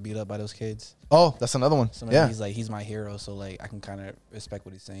jumped or beat up by those kids. Oh, that's another one. So maybe he's like, he's my hero. So like, I can kind of respect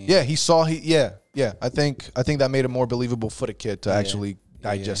what he's saying. Yeah, yeah. I think that made it more believable for the kid to actually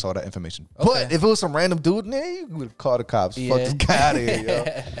digest all that information. Okay. But if it was some random dude, you would have called the cops. Fuck this guy out of here,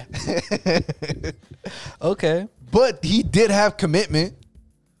 yo. Okay. But he did have commitment.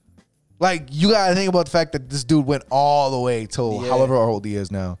 Like, you gotta think about the fact that this dude went all the way till however old he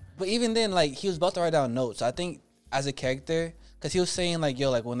is now. But even then, like, he was about to write down notes. So I think as a character, because he was saying, like, yo,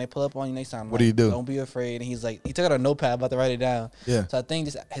 like, when they pull up on you next time, what do you do? Don't be afraid. And he's like, he took out a notepad, about to write it down. Yeah. So I think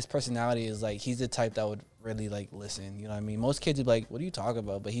just his personality is, like, he's the type that would really, like, listen. You know what I mean? Most kids would be like, what are you talking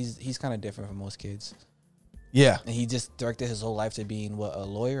about? But he's kind of different from most kids. Yeah. And he just directed his whole life to being, what, a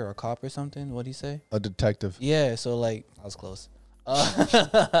lawyer or a cop or something? What'd he say? A detective. Yeah. So, like, I was close.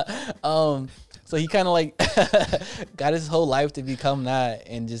 So he kind of like got his whole life to become that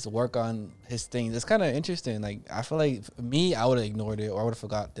and just work on his things. It's kind of interesting. Like, I feel like for me, I would have ignored it or I would have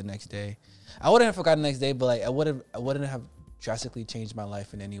forgot the next day. I wouldn't have forgotten the next day, but like I wouldn't have drastically changed my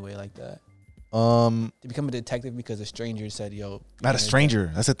life in any way like that. To become a detective because a stranger said, "Yo," not a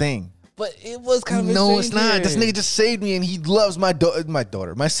stranger. That's the thing. But it was kind of no, it's not. This nigga just saved me, and he loves my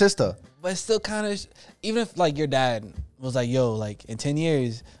daughter, my sister. But it's still kind of, even if like your dad was like, "Yo, like in 10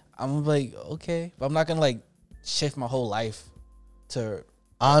 years." I'm like, okay, but I'm not gonna like shift my whole life to.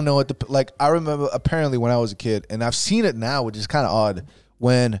 I don't know what I remember apparently when I was a kid, and I've seen it now, which is kind of odd.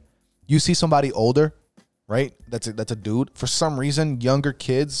 When you see somebody older, right? That's a dude. For some reason, younger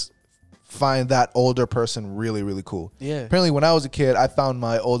kids find that older person really, really cool. Yeah. Apparently, when I was a kid, I found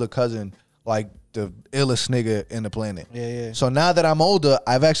my older cousin like the illest nigga in the planet. Yeah. So now that I'm older,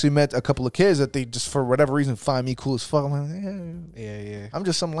 I've actually met a couple of kids that they just for whatever reason find me cool as fuck. I'm like, yeah. I'm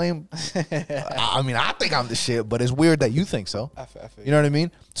just some lame. I mean, I think I'm the shit, but it's weird that you think so. I feel you know what I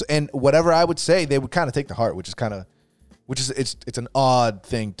mean? So, and whatever I would say, they would kind of take to heart, which is it's an odd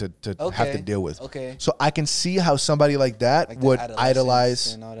thing to have to deal with. Okay. So I can see how somebody like that would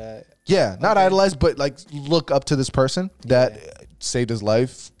idolize and all that. Yeah, not idolize, but like look up to this person that saved his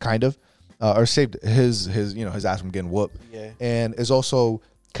life, kind of. Or saved his ass from getting whooped. Yeah. And is also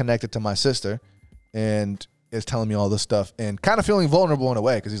connected to my sister and is telling me all this stuff and kind of feeling vulnerable in a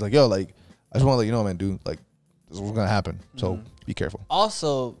way because he's like, yo, like, I just want to let you know, man, dude, like, this is what's going to happen. So be careful.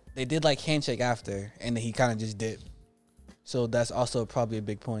 Also, they did like handshake after and then he kind of just dipped. So that's also probably a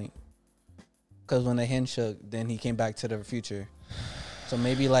big point. Because when they handshook, then he came back to the future. So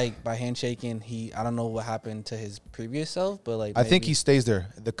maybe like by handshaking, I don't know what happened to his previous self, but like I think he stays there.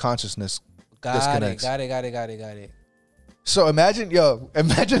 The consciousness disconnects. Got it. So imagine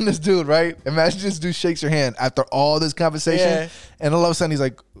this dude, right? Imagine this dude shakes your hand after all this conversation, and all of a sudden he's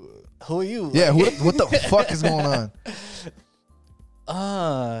like, "Who are you?" Yeah, what the fuck is going on?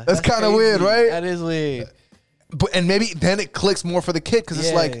 That's kind of weird, right? That is weird. But and maybe then it clicks more for the kid because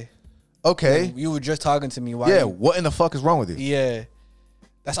it's like, okay, like, you were just talking to me. Why? What in the fuck is wrong with you? Yeah,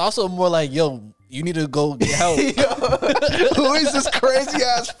 that's also more like, yo, you need to go get help. Who is this crazy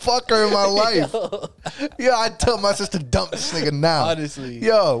ass fucker in my life? Yo, I tell my sister dump this nigga now. Honestly.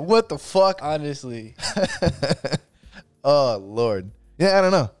 Yo, what the fuck? Honestly. Oh Lord. Yeah, I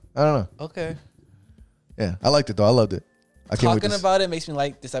don't know. Okay. Yeah, I liked it though. I loved it. Talking about it makes me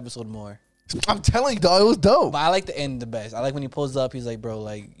like this episode more. I'm telling you, dog, it was dope. But I like the end the best. I like when he pulls up. He's like, bro,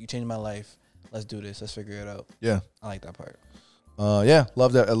 like you changed my life. Let's do this. Let's figure it out. Yeah, I like that part. Yeah,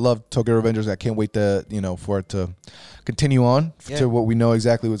 love that. I love Tokyo Revengers. I can't wait to for it to continue on to what we know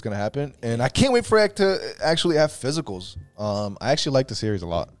exactly what's gonna happen, and I can't wait for it to actually have physicals. I actually like the series a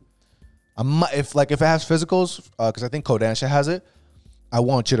lot. If it has physicals, because I think Kodansha has it, I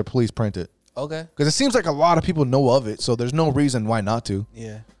want you to please print it. Okay. Because it seems like a lot of people know of it, so there's no reason why not to.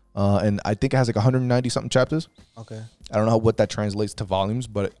 Yeah. And I think it has like 190 something chapters. Okay. I don't know what that translates to volumes,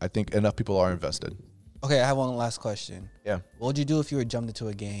 but I think enough people are invested. Okay, I have one last question. Yeah. What would you do if you were jumped into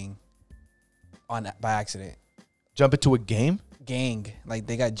a gang by accident? Jump into a game? Gang. Like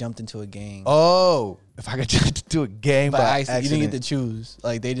they got jumped into a gang. Oh, if I got jumped into a game by accident. You didn't get to choose.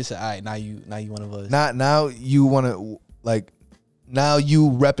 Like they just said, all right, now you one of us. Now you want to now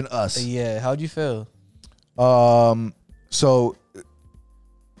you repping us. Yeah. How'd you feel? So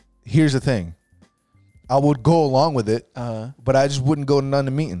here's the thing. I would go along with it, but I just wouldn't go to none of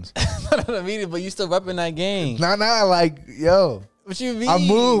the meetings. Not a meeting, but you still repping that gang. Nah, like, yo. What you mean? I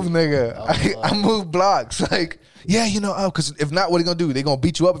move, nigga. Oh, I move blocks. Like, yeah, because if not, what are they going to do? They going to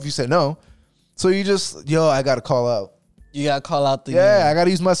beat you up if you say no. So you just, I got to call out. You got to call out the Yeah, I got to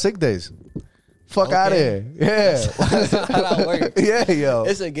use my sick days. Fuck out of here. Yeah. That's not how that works. Yeah, yo.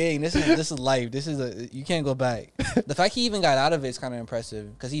 It's a game. This is life. You can't go back. The fact he even got out of it is kind of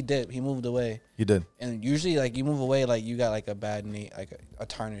impressive because he did. He moved away. He did. And usually, like, you move away, like, you got, like, a bad name, like, a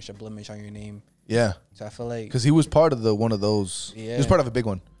tarnish, a blemish on your name. Yeah. So I feel like. Because he was part of one of those. Yeah. He was part of a big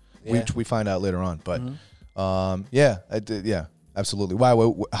one, Yeah. which we find out later on. But, yeah, I did. Yeah, absolutely. Why?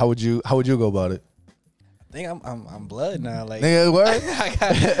 How would you go about it? I think I'm blood now. Like, Nigga, what?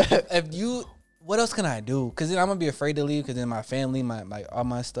 if you. What else can I do? Because then I'm gonna be afraid to leave. Because then my family, all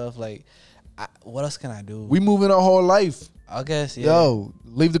my stuff. Like, what else can I do? We moving our whole life. I guess. Yeah. Yo,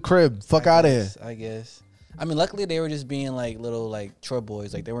 leave the crib. Fuck out of here. I guess. I mean, luckily they were just being like little like chore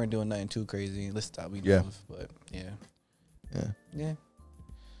boys. Like they weren't doing nothing too crazy. Let's stop. We know of, but yeah. Yeah.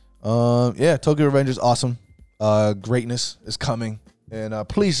 Tokyo Revengers, awesome. Greatness is coming, and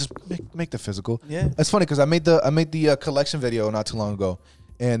please just make the physical. Yeah. It's funny because I made the collection video not too long ago.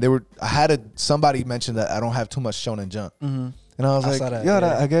 And somebody mentioned that I don't have too much Shonen Jump, and I was like,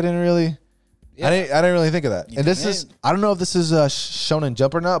 I didn't really, I didn't really think of that. And this is, I don't know if this is a Shonen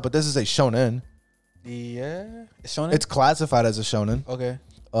Jump or not, but this is a Shonen. Yeah, it's Shonen. It's classified as a Shonen. Okay.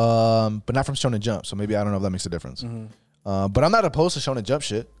 But not from Shonen Jump, so maybe I don't know if that makes a difference. But I'm not opposed to Shonen Jump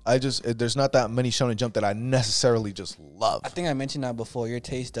shit. There's not that many Shonen Jump that I necessarily just love. I think I mentioned that before. Your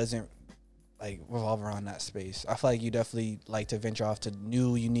taste doesn't like revolve around that space. I feel like you definitely like to venture off to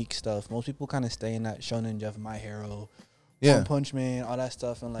new, unique stuff. Most people kind of stay in that Shonen Jump, My Hero, One Punch Man, all that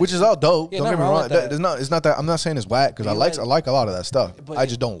stuff, and like, which is all dope. Don't get me wrong. It's not that I'm not saying it's whack because I like a lot of that stuff. I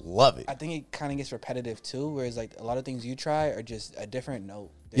just don't love it. I think it kind of gets repetitive too. Whereas like a lot of things you try are just a different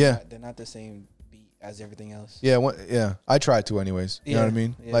note. They're not the same beat as everything else. Yeah, I try to anyways. You know what I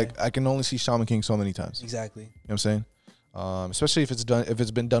mean? Yeah. Like I can only see Shaman King so many times. Exactly. You know what I'm saying? Especially if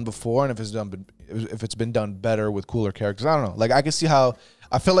it's been done before, and if it's been done better with cooler characters. I don't know. Like I can see how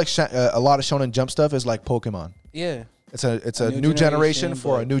I feel like a lot of Shonen Jump stuff is like Pokemon. Yeah, it's a new generation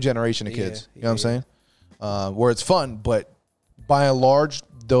for a new generation of kids. You know what I'm saying? Where it's fun, but by and large,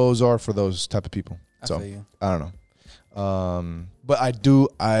 those are for those type of people. I don't know. But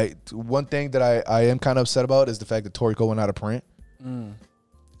one thing that I am kind of upset about is the fact that Toriko went out of print, and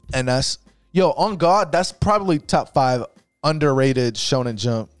that's on God. That's probably top 5 underrated Shonen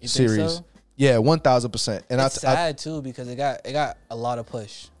Jump series. So? Yeah, 1,000%. And it's sad too because it got a lot of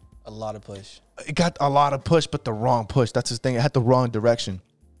push. It got a lot of push, but the wrong push. That's his thing. It had the wrong direction.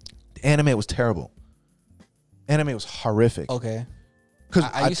 The anime was terrible. Anime was horrific. Okay. Because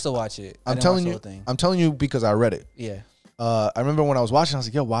I used to watch it. I'm telling you because I read it. Yeah. I remember when I was watching, I was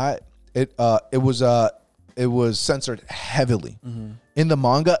like, yo, why? It was censored heavily. In the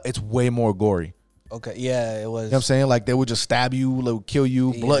manga, it's way more gory. Okay, yeah, it was. You know what I'm saying? Like they would just stab you, they would kill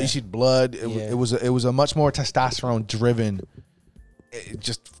you, blood. You see blood. It was a much more testosterone driven,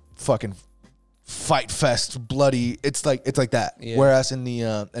 just fucking fight fest, bloody. It's like that. Yeah. Whereas in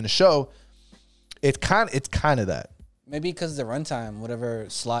the show, it's kind of that. Maybe because the runtime, whatever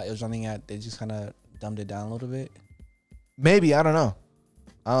slot it was running at, they just kind of dumbed it down a little bit. Maybe I don't know.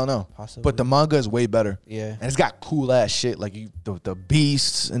 Possibly. But the manga is way better. Yeah. And it's got cool ass shit like the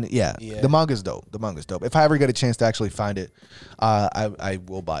beasts and the manga's dope. If I ever get a chance to actually find it, I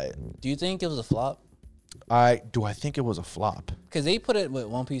will buy it. Do you think it was a flop? I think it was a flop? Because they put it with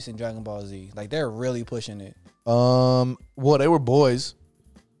One Piece and Dragon Ball Z. Like they're really pushing it. Well, they were boys.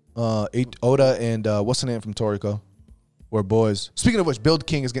 Oda and what's the name from Toriko? We're boys. Speaking of which, Build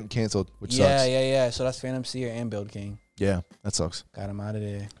King is getting canceled, which sucks. Yeah. So that's Phantom Seer and Build King. Yeah, that sucks. Got him out of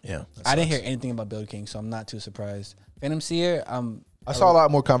there. Yeah, I didn't hear anything about Build King, so I'm not too surprised. Phantom Seer, I saw a lot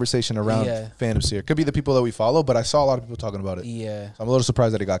more conversation around Yeah. Phantom Seer. Could be the people that we follow, but I saw a lot of people talking about it. Yeah. So I'm a little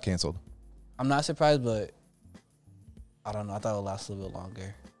surprised that it got canceled. I'm not surprised, but I don't know. I thought it would last a little bit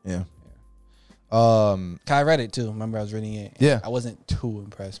longer. Yeah. 'Cause I read it too. Remember, I was reading it. Yeah. I wasn't too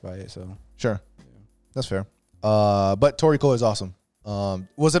impressed by it, so. Sure. That's fair. But Toriko is awesome.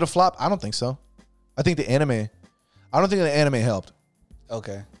 Was it a flop? I don't think so. I think the anime helped.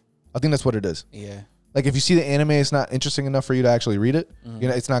 Okay. I think that's what it is. Yeah. Like if you see the anime, it's not interesting enough for you to actually read it. You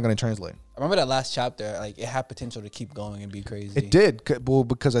know, it's not going to translate. I remember that last chapter. Like it had potential to keep going and be crazy. It did, well,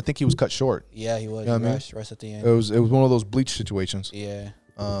 because I think he was cut short. Yeah, he was. You know what I mean? Rushed at the end. It was one of those Bleach situations. Yeah.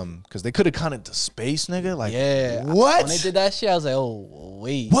 Because they could have gone into space, nigga. Like, Yeah. what? When they did that shit, I was like, oh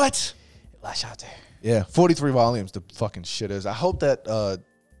wait. What? Last chapter. Yeah, 43 volumes. The fucking shit is. I hope that.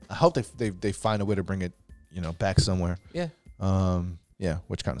 I hope they find a way to bring it, back somewhere. Yeah. Yeah,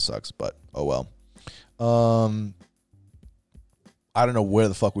 which kind of sucks, but oh well. I don't know where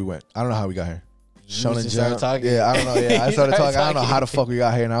the fuck we went. I don't know how we got here. Shonen Jump. Talking. Yeah, I don't know. Yeah, I started talking. I don't know how the fuck we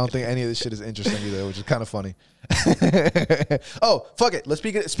got here, and I don't think any of this shit is interesting either, which is kind of funny. Oh, fuck it. Let's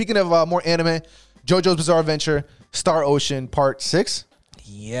speaking of more anime. JoJo's Bizarre Adventure, Star Ocean Part 6.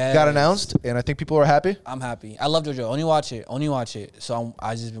 Yeah. Got announced, and I think people are happy. I'm happy. I love JoJo. Only watch it. So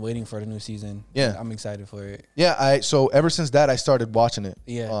I just been waiting for the new season. Yeah. I'm excited for it. Yeah, so ever since that, I started watching it.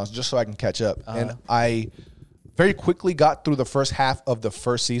 Yeah. Just so I can catch up. And I very quickly got through the first half of the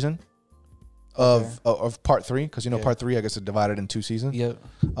first season of Part 3, because Part 3, I guess, is divided in 2 seasons. Yep.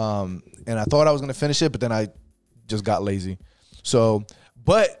 And I thought I was going to finish it, but then I just got lazy. So,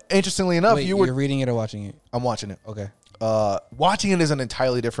 but interestingly enough, Wait, you're reading it or watching it? I'm watching it. Okay. Watching it is an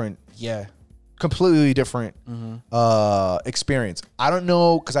entirely different, completely different experience. I don't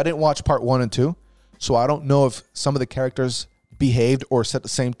know, because I didn't watch Part 1 and 2, so I don't know if some of the characters behaved or said the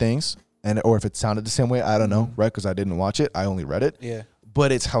same things, or if it sounded the same way. I don't know, right? Because I didn't watch it. I only read it. Yeah.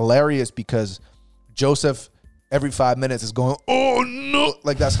 But it's hilarious because Joseph every 5 minutes is going, oh no,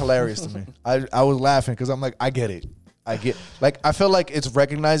 like that's hilarious to me. I was laughing because I'm like, I get it. I feel like it's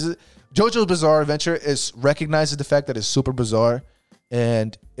recognizes JoJo's Bizarre Adventure recognizes the fact that it's super bizarre,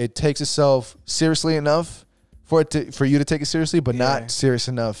 and it takes itself seriously enough for you to take it seriously, but not serious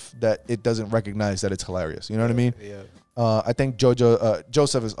enough that it doesn't recognize that it's hilarious. You know what I mean? Yeah. I think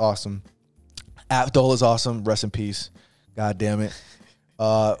Joseph is awesome. Abdul is awesome. Rest in peace. God damn it.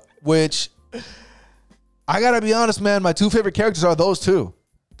 Which I gotta be honest, man. My 2 favorite characters are those 2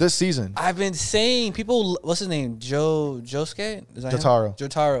 this season. I've been saying people. What's his name? Josuke? Is that Jotaro. him?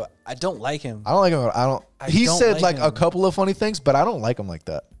 Jotaro. I don't like him. I don't like him. He don't said like a him. couple of funny things, but I don't like him like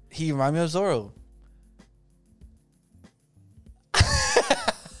that. He reminds me of Zoro.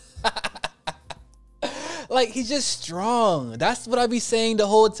 Like, he's just strong. That's what I be saying the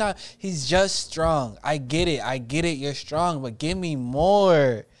whole time. He's just strong. I get it. You're strong, but give me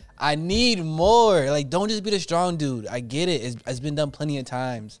more. I need more. Like, don't just be the strong dude. I get it. It's been done plenty of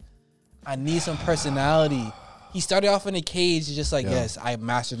times. I need some personality. He started off in a cage, just like, yes, I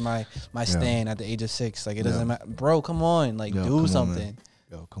mastered my stand at the age of 6. Like, it doesn't matter. Bro, come on. Like, do something.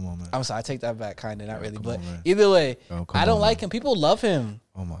 Yo, come on, man. I'm sorry, I take that back, kind of, not really. But on, either way, Yo, I don't like him. People love him.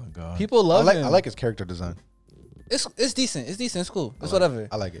 Oh my god. People love him. I like his character design. It's decent. It's decent. It's cool. It's whatever.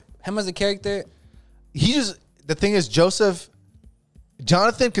 I like it. Him as a character. The thing is,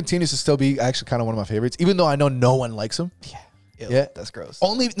 Jonathan continues to still be actually kind of one of my favorites, even though I know no one likes him. Yeah, that's gross.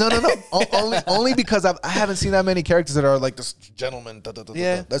 Only only because I haven't seen that many characters that are like this gentleman.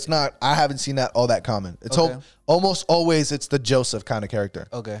 Yeah. That's not. I haven't seen that all that common. It's Okay. almost always it's the Joseph kind of character.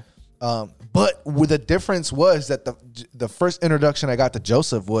 Okay. But the difference was that the first introduction I got to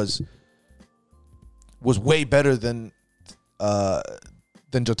Joseph was way better than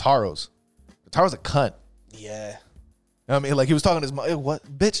Jotaro's. Jotaro's a cunt. Yeah. I mean, like he was talking to his mom. What,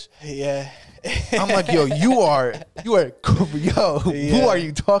 bitch? Yeah. I'm like, yo, you are, who are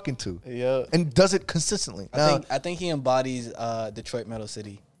you talking to? Yeah. And does it consistently. I think he embodies Detroit Metal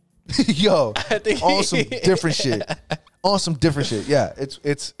City. Yo, I think on some different shit. On some different shit. Yeah,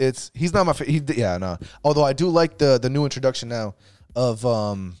 it's he's not my favorite. Yeah, no. Although I do like the new introduction now of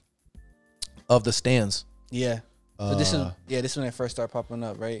the stands. Yeah. So this is when they first start popping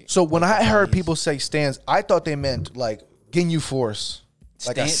up, right? So when I heard people say stands, I thought they meant like Ginyu Force.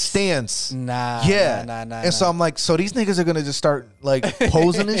 Like a stance. Nah. And so I'm like, so these niggas are gonna just start like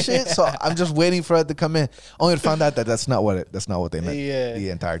posing and shit. So I'm just waiting for it to come in. Only to find out that that's not what they meant the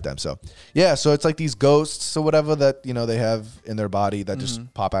entire time. So yeah, so it's like these ghosts or whatever that they have in their body that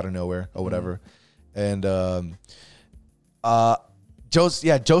just pop out of nowhere or whatever. And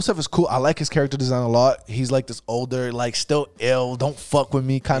Joseph is cool. I like his character design a lot. He's like this older, like still ill, don't fuck with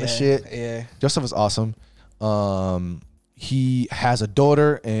me kind of shit. Yeah. Joseph is awesome. He has a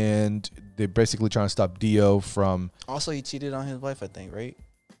daughter, and they're basically trying to stop Dio from. Also, he cheated on his wife, I think, right?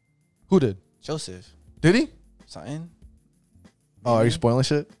 Who did? Joseph. Did he? Something. Oh, are you spoiling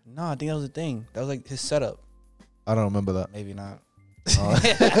shit? No, I think that was the thing. That was like his setup. I don't remember that. Maybe not.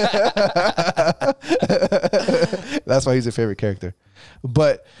 That's why he's your favorite character.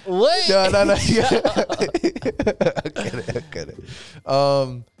 But what? No. I get it.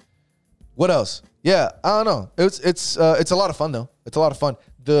 What else? Yeah, I don't know. It's a lot of fun though. It's a lot of fun.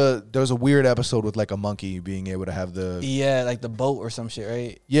 There's a weird episode with like a monkey being able to have the like the boat or some shit,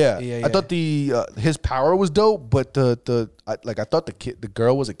 right? Yeah. I thought his power was dope, but I thought the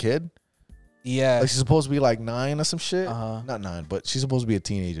girl was a kid. Yeah, like she's supposed to be like 9 or some shit. Uh-huh. Not 9, but she's supposed to be a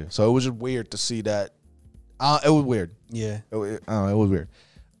teenager. So it was just weird to see that. It was weird. Yeah, it was weird.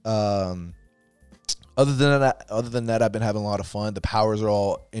 Other than that, I've been having a lot of fun. The powers are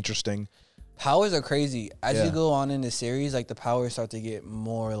all interesting. Powers are crazy. As you go on in the series, like the powers start to get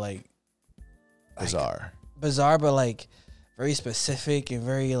more like bizarre, but like very specific and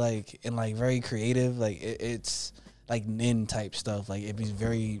very very creative. Like it's like nin type stuff. Like it'd be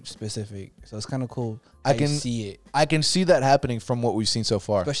very specific. So it's kind of cool. I can see it. I can see that happening from what we've seen so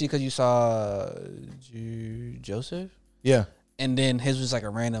far. Especially because you saw Joseph. Yeah. And then his was like a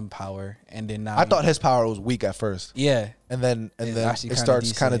random power, and then now I thought his power was weak at first. Yeah, and then it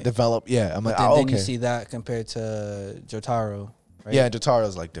starts kind of develop. Yeah, I'm like, then you see that compared to Jotaro, right? Yeah,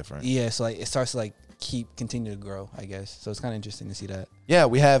 Jotaro's like different. Yeah, so like it starts to like continue to grow, I guess. So it's kind of interesting to see that. Yeah,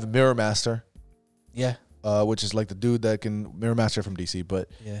 we have Mirror Master. Yeah, which is like the dude that can Mirror Master from DC, but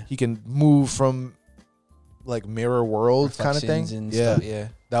yeah, he can move from like mirror world kind of thing. And stuff, yeah,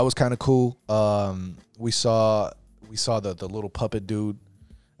 that was kind of cool. We saw the little puppet dude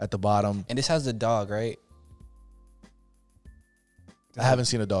at the bottom. And this has the dog, right? I haven't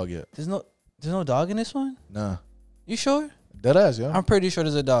seen a dog yet. There's no dog in this one? Nah. You sure? Deadass, yeah. I'm pretty sure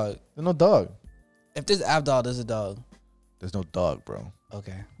there's a dog. There's no dog. If there's Abdal, there's a dog. There's no dog, bro.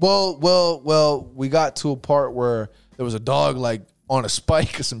 Okay. Well, we got to a part where there was a dog like on a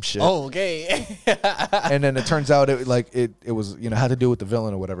spike or some shit. Oh, okay. And then it turns out it was, had to do with the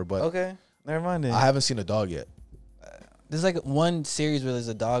villain or whatever, but okay. Never mind then. I haven't seen a dog yet. There's like one series where there's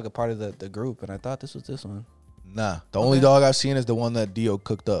a dog a part of the group, and I thought this was this one. Nah. The only dog I've seen is the one that Dio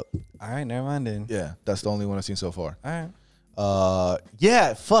cooked up. All right, never mind then. Yeah, that's the only one I've seen so far. All right.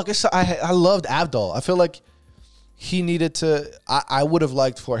 Yeah, fuck. I loved Abdal. I feel like he needed to. I would have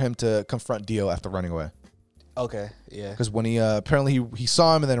liked for him to confront Dio after running away. Okay, yeah. Because when he apparently he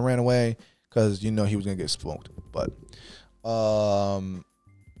saw him and then ran away because he was gonna get smoked. But all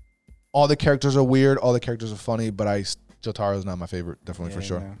the characters are weird. All the characters are funny. But Jotaro's not my favorite, definitely for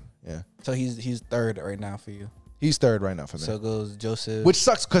sure. No. Yeah. So he's third right now for you. He's third right now for me. So it goes Joseph, which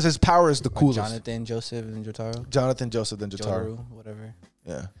sucks because his power is the coolest. Jonathan, Joseph, and Jotaro. Jonathan, Joseph, then Jotaro. Whatever.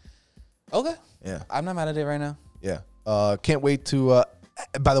 Yeah. Okay. Yeah. I'm not mad at it right now. Yeah. Can't wait to.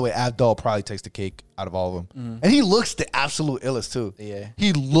 By the way, Abdal probably takes the cake out of all of them, and he looks the absolute illest too. Yeah.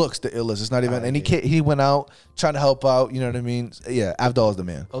 He looks the illest. It's not even, and he went out trying to help out. You know what I mean? Yeah. Abdal is the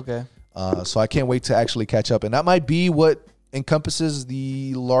man. Okay. So I can't wait to actually catch up, and that might be what encompasses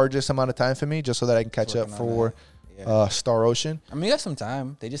the largest amount of time for me, just so that I can catch up for Star Ocean. I mean, you got some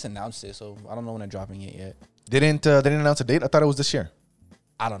time. They just announced it, so I don't know when they're dropping it yet. They didn't announce a date. I thought it was this year.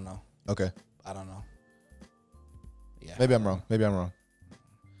 I don't know. Okay. I don't know. Yeah. Maybe I'm wrong.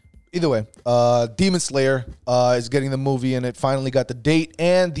 Either way, Demon Slayer is getting the movie, and it finally got the date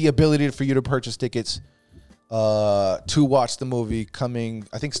and the ability for you to purchase tickets to watch the movie coming,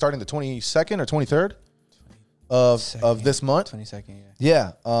 I think, starting the 22nd or 23rd of this month. 22nd,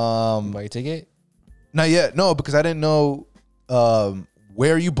 yeah. Buy your ticket? Not yet. No, because I didn't know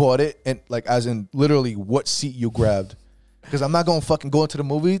where you bought it and like as in literally what seat you grabbed. Because I'm not going to fucking go into the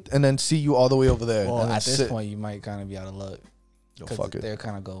movie and then see you all the way over there. Well, at this point, you might kind of be out of luck. Fuck it. They're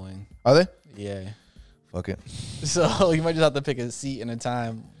kind of going. Are they? Yeah. Fuck it. So you might just have to pick a seat and a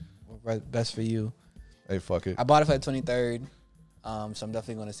time best for you. Hey, fuck it. I bought it for the 23rd. So I'm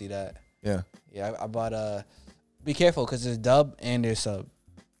definitely going to see that. Yeah. Yeah, I bought be careful because there's dub and there's sub.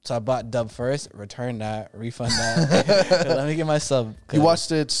 So I bought dub first, return that, refund that. Let me get my sub. You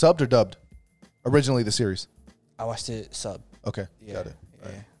watched it subbed or dubbed? Originally the series. I watched it sub. Okay. Yeah. Got it. Yeah.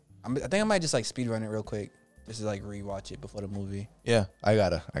 Right. I think I might just like speed run it real quick. Just to like rewatch it before the movie. Yeah. I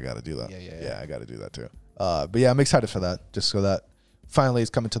gotta do that. Yeah, I gotta do that too. But yeah, I'm excited for that. Just so that finally it's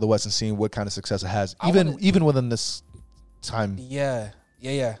coming to the West and seeing what kind of success it has. Even within this time. Yeah.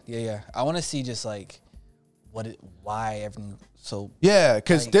 I want to see just like why everything so. Yeah,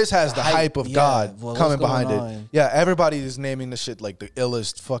 because like, this has the hype of God what's coming going behind on? it. Yeah, everybody is naming the shit like the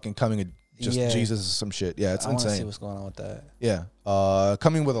illest fucking coming of just Yeah. Jesus or some shit. Yeah, it's I want to see insane. what's going on with that. Yeah,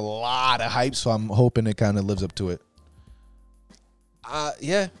 coming with a lot of hype, so I'm hoping it kind of lives up to it.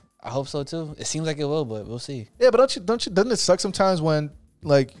 Yeah, I hope so too. It seems like it will, but we'll see. Yeah, but doesn't it suck sometimes when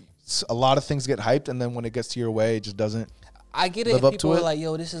like a lot of things get hyped and then when it gets to your way, it just doesn't. I get it. Live If up people to are it? like,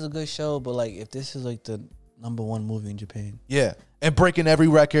 "Yo, this is a good show," but like, if this is like the #1 movie in Japan, Yeah, and breaking every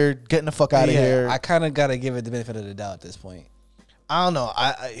record, getting the fuck out of here. I kind of gotta give it the benefit of the doubt at this point. I don't know.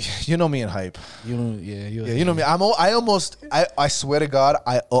 I you know me and hype. You know, You know me. I swear to God,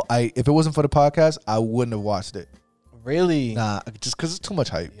 I if it wasn't for the podcast, I wouldn't have watched it. Really? Nah, just because it's too much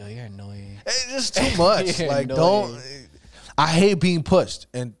hype. Yo, you're annoying. It's just too much. You're Like, annoying. I hate being pushed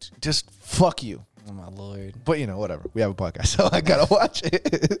and just fuck you. Oh my Lord. But whatever. We have a podcast, so I gotta watch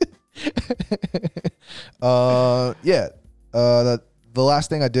it. The last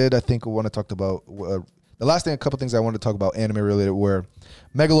thing I did, I think I want to talk about. A couple things I wanted to talk about anime related were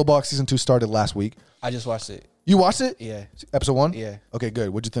Megalobox season 2 started last week. I just watched it. You watched it? Yeah. Episode 1? Yeah. Okay, good.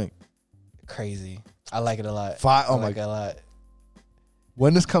 What'd you think? Crazy. I like it a lot. Oh I my like it a lot.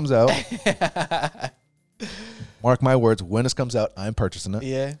 When this comes out, mark my words, when this comes out, I'm purchasing it.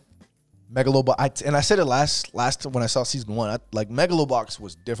 Yeah. Megalobox, and I said it last when I saw season 1. Megalobox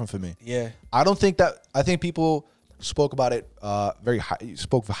was different for me. Yeah. I think people spoke about it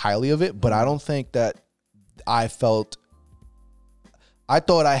spoke highly of it, but I don't think that I thought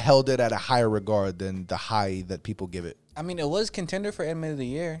I held it at a higher regard than the high that people give it. I mean, it was contender for anime of the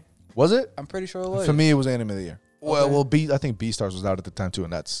year. Was it? I'm pretty sure it was. For me, it was anime of the year. Okay. Well, I think Beastars was out at the time too,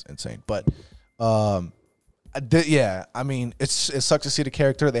 and that's insane. But, I mean, it sucked to see the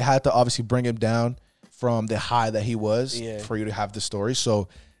character. They had to obviously bring him down from the high that he was for you to have the story. So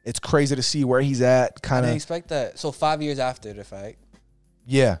it's crazy to see where he's at. I Kind didn't of. expect that. So 5 years after the fact,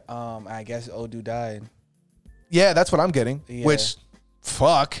 Yeah. I guess Odu died. Yeah, that's what I'm getting. Yeah. Which,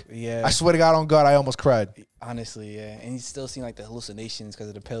 fuck. Yeah. I swear to God, on God, I almost cried. Honestly, yeah. And he still seen like the hallucinations because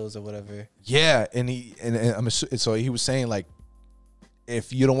of the pills or whatever. Yeah, and so he was saying like,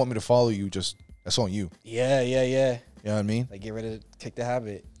 if you don't want me to follow you, just that's on you. Yeah. You know what I mean? Like, get ready to kick the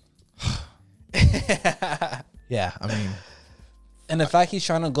habit. Yeah, I mean, And the fact he's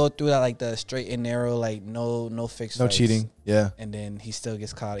trying to go through that, like the straight and narrow, like no fixed no fights. cheating. Yeah, And then he still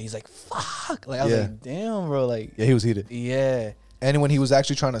gets caught. He's like, fuck. Like, I was Yeah. like, damn, bro. Like, yeah, he was heated. yeah. And when he was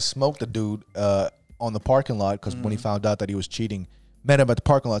actually trying to smoke the dude on the parking lot, because when he found out that he was cheating, met him at the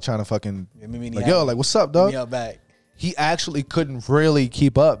parking lot trying to fucking like, what's up, dog? Me out back. He actually couldn't really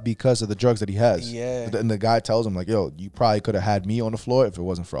keep up because of the drugs that he has. Yeah. And the guy tells him like, yo, you probably could have had me on the floor if it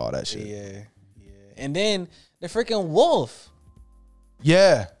wasn't for all that shit. Yeah. And then the freaking wolf.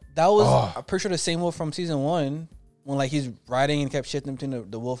 Yeah. That was, I'm pretty sure, the same wolf from season 1. When like he's riding and kept shifting between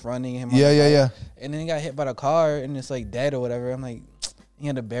the wolf running and him. Yeah. And then he got hit by the car and it's like dead or whatever. I'm like, he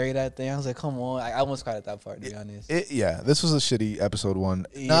had to bury that thing. I was like, come on. I almost cried at that part, to be honest. This was a shitty episode 1.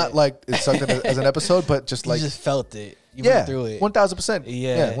 Yeah. Not like it sucked as an episode, but just You like just felt it. You went through it. 1,000%.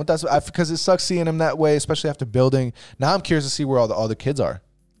 Yeah. 1,000. Because it sucks seeing him that way, especially after building. Now I'm curious to see where all the other kids are.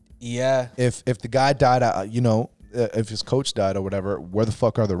 Yeah. If the guy died, if his coach died or whatever, where the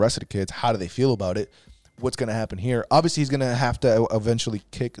fuck are the rest of the kids? How do they feel about it? What's going to happen here? Obviously, he's going to have to eventually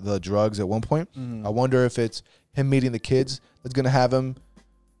kick the drugs at one point. I wonder if it's him meeting the kids that's going to have him,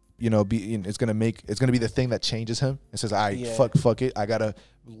 it's going to be the thing that changes him. It says, fuck it. I got to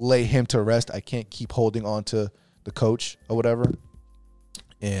lay him to rest. I can't keep holding on to the coach or whatever.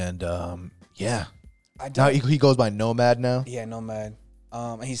 And, now he goes by Nomad now. Yeah, Nomad.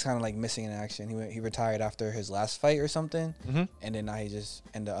 And he's kind of like missing in action. He retired after his last fight or something, and then now he's just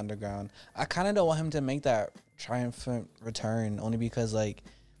in the underground. I kind of don't want him to make that triumphant return, only because like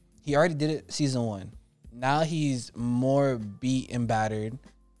he already did it season 1. Now he's more beat and battered.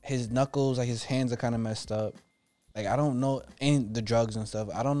 His knuckles, like his hands, are kind of messed up. Like I don't know, and the drugs and stuff.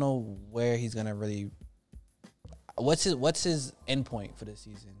 I don't know where he's gonna really. What's his end point for this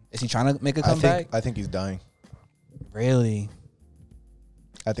season? Is he trying to make a comeback? I think he's dying. Really?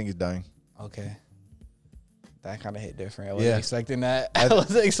 I think he's dying. Okay. That kind of hit different. I wasn't expecting that. I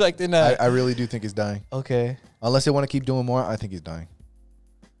wasn't expecting that. I really do think he's dying. Okay. Unless they want to keep doing more, I think he's dying.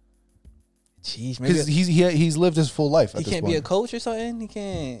 Jeez, because maybe he's lived his full life. He can't be a coach or something. He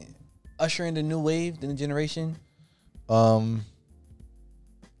can't usher in the new wave, the new generation. Death.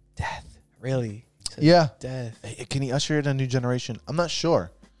 Really? Yeah. Death. Can he usher in a new generation? I'm not sure.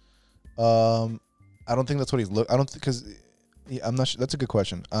 I don't think that's what he's I don't because I'm not sure. That's a good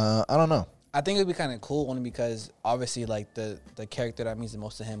question. I don't know. I think it'd be kind of cool only because obviously like the character that means the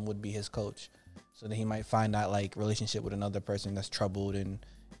most to him would be his coach. So then he might find that like relationship with another person that's troubled and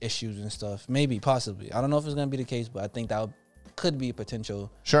issues and stuff. Maybe, possibly. I don't know if it's gonna be the case, but I think that could be a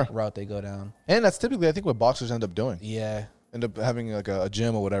potential route they go down. And that's typically, I think, what boxers end up doing. Yeah. End up having like a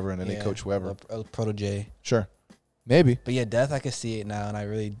gym or whatever, and then they coach whoever. A protege. Sure. Maybe. But yeah, death, I could see it now, and I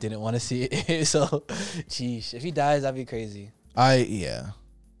really didn't want to see it. So, sheesh. If he dies, that'd be crazy. Yeah.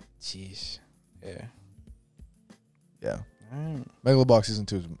 Sheesh. Yeah. Yeah. Megalobox season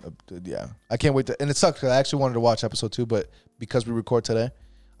 2 is, yeah. I can't wait to, and it sucks because I actually wanted to watch episode 2, but because we record today,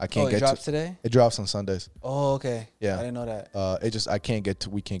 I can't get to it. It drops today? It drops on Sundays. Oh, okay. Yeah. I didn't know that. I can't get to,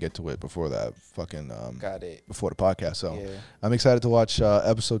 we can't get to it before that fucking, got it. Before the podcast. So I'm excited to watch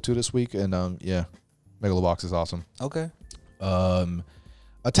episode 2 this week, and yeah, Megalobox is awesome. Okay.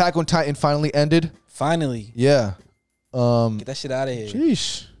 Attack on Titan finally ended. Finally. Yeah. Get that shit out of here.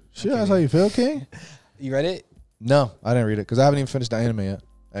 Sheesh. Shit, that's how you feel, King? You read it? No, I didn't read it because I haven't even finished the anime yet,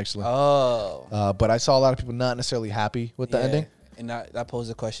 actually. Oh. But I saw a lot of people not necessarily happy with the ending. And that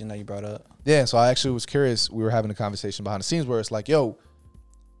posed a question that you brought up. Yeah, so I actually was curious. We were having a conversation behind the scenes where it's like, yo,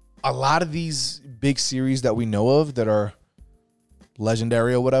 a lot of these big series that we know of that are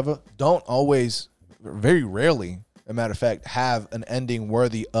legendary or whatever don't always, very rarely, a matter of fact, have an ending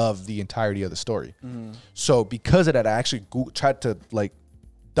worthy of the entirety of the story. So because of that, I actually tried to like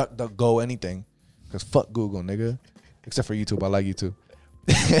go anything. Because fuck Google, nigga. Except for YouTube. I like YouTube.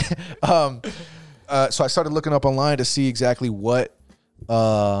 So I started looking up online to see exactly what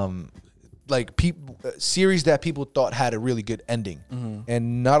like series that people thought had a really good ending.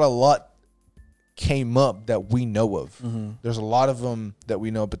 And not a lot came up that we know of. There's a lot of them that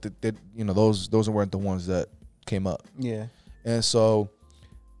we know, but those weren't the ones that came up. Yeah. And so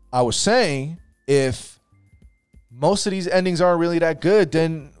I was saying, if most of these endings aren't really that good,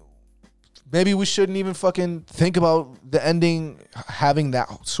 then maybe we shouldn't even fucking think about the ending having that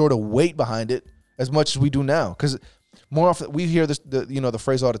sort of weight behind it as much as we do now. Because more often we hear the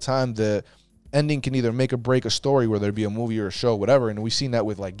phrase all the time, the ending can either make or break a story, whether it be a movie or a show, whatever. And we've seen that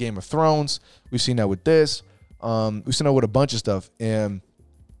with like Game of Thrones. We've seen that with this. We've seen that with a bunch of stuff. And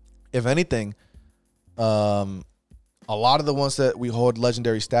if anything, a lot of the ones that we hold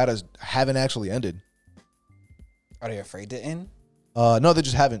legendary status haven't actually ended. Are they afraid to end? No, they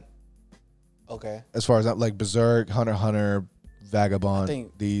just haven't. Okay. As far as like Berserk, Hunter x Hunter,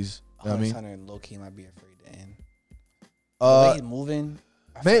 Vagabond, these. You know what I mean? Hunter and low-key might be afraid to end. The way he's moving.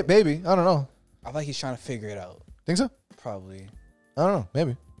 Maybe. I don't know. I feel like he's trying to figure it out. Think so? Probably. I don't know.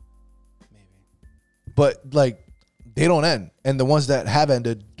 Maybe. But like, they don't end. And the ones that have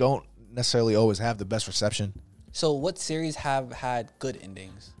ended don't necessarily always have the best reception. So what series have had good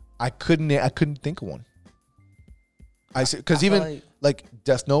endings? I couldn't think of one. Because even like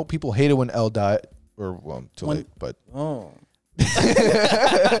Death Note, people hated when L died, or well, too late. But I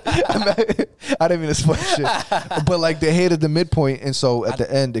didn't mean to spoil shit. But like they hated the midpoint, and so at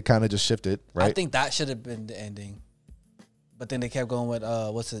the end it kind of just shifted. Right. I think that should have been the ending, but then they kept going with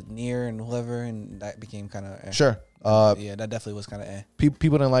Nier and whoever, and that became kind of sure. Yeah, that definitely was kind of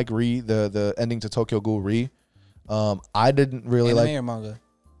People didn't like the ending to Tokyo Ghoul Re. I didn't really Anime like or manga.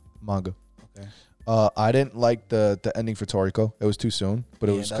 Manga. Okay. I didn't like the ending for Toriko. It was too soon, but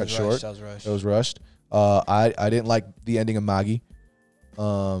it was cut short. That was rushed. It was rushed. I didn't like the ending of Magi. It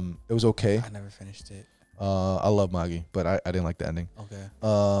was okay. I never finished it. I love Magi, but I didn't like the ending. Okay.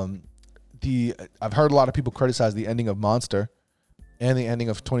 I've heard a lot of people criticize the ending of Monster and the ending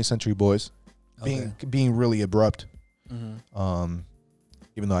of 20th Century Boys being really abrupt. Even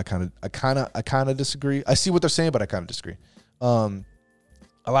though I kind of disagree. I see what they're saying, but I kind of disagree.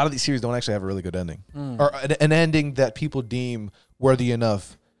 A lot of these series don't actually have a really good ending, or an ending that people deem worthy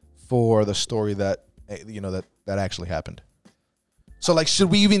enough for the story that that actually happened. So, like,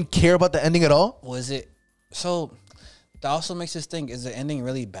 should we even care about the ending at all? Was it so? That also makes us think: is the ending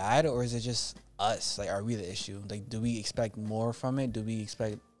really bad, or is it just us? Like, are we the issue? Like, do we expect more from it? Do we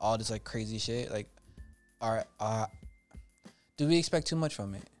expect all this like crazy shit? Like, do we expect too much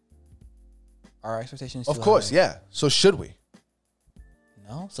from it? Our expectations. Of course, yeah. So should we?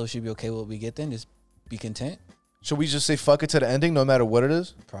 No. So should we be okay with what we get then? Just be content. Should we just say fuck it to the ending, no matter what it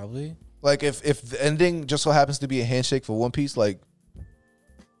is? Probably. Like if the ending just so happens to be a handshake for One Piece, like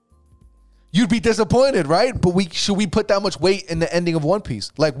you'd be disappointed, right? But should we put that much weight in the ending of One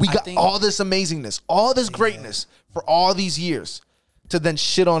Piece? Like we got all this amazingness, all this greatness for all these years, to then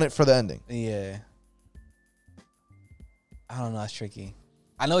shit on it for the ending. Yeah. I don't know. That's tricky.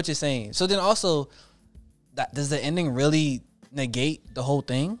 I know what you're saying. So then also, does the ending really negate the whole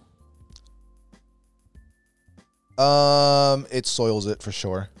thing? It soils it for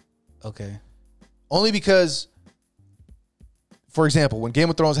sure. Okay. Only because for example, when Game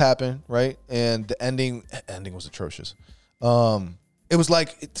of Thrones happened, right, and the ending was atrocious. It was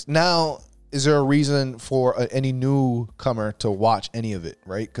like, it's now, is there a reason for any newcomer to watch any of it,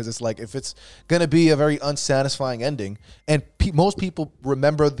 right? Because it's like, if it's going to be a very unsatisfying ending, and most people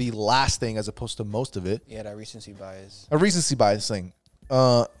remember the last thing as opposed to most of it. Yeah, that recency bias. A recency bias thing.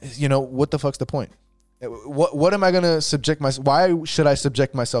 You know, what the fuck's the point? What am I going to subject myself? Why should I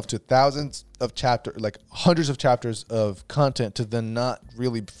subject myself to thousands of chapters, like hundreds of chapters of content, to then not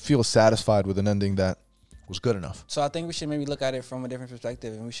really feel satisfied with an ending that was good enough? So I think we should maybe look at it from a different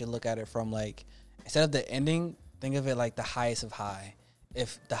perspective, and we should look at it from, like, instead of the ending, think of it like the highest of high.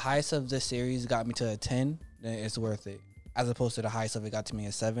 If the highest of this series got me to a 10, then it's worth it. As opposed to the highest of it got to me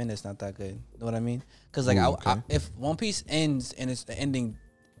a 7, it's not that good. You know what I mean? Because like, if One Piece ends and the ending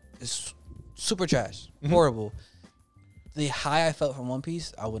is super trash, horrible, the high I felt from One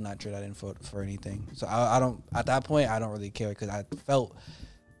Piece, I would not trade that in for anything. So I don't, at that point, I don't really care, because I felt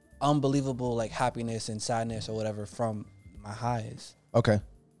unbelievable, like, happiness and sadness or whatever from my highs. Okay,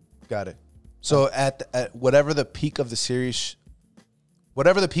 got it. So at whatever the peak of the series,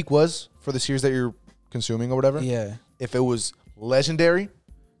 whatever the peak was for the series that you're consuming or whatever, yeah, if it was legendary,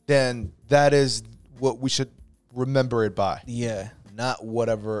 then that is what we should remember it by. Yeah. Not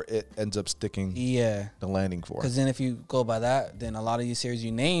whatever it ends up sticking the landing for. Because then if you go by that, then a lot of these series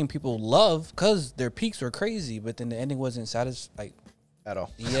you name, people love because their peaks were crazy, but then the ending wasn't satisfied at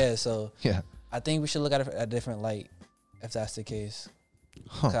all. Yeah, so yeah, I think we should look at it a different light if that's the case.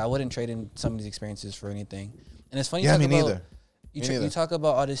 Cause I wouldn't trade in some of these experiences for anything. And it's funny. Yeah, me neither. You talk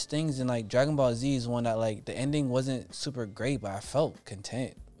about all these things, and like Dragon Ball Z is one that, like, the ending wasn't super great, but I felt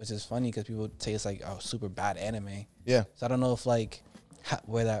content, which is funny because people say it's like a super bad anime. Yeah. So I don't know if, like,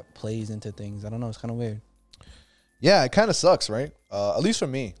 where that plays into things. I don't know. It's kind of weird. Yeah, it kind of sucks, right? At least for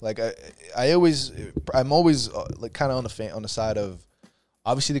me. Like I'm always like kind of on the side of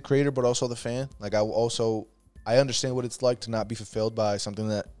obviously the creator, but also the fan. Like I understand what it's like to not be fulfilled by something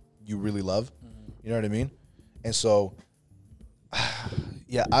that you really love. Mm-hmm. You know what I mean? And so,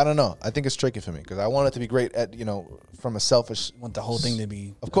 yeah, I don't know. I think it's tricky for me because I want it to be great at, from a selfish. Want the whole thing to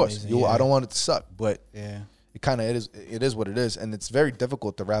be. Of course, amazing, I don't want it to suck, but yeah. It is what it is, and it's very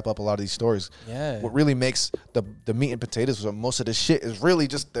difficult to wrap up a lot of these stories. Yeah. What really makes the meat and potatoes of most of this shit is really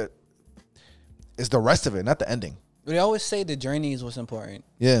just the rest of it, not the ending. But they always say the journey is what's important.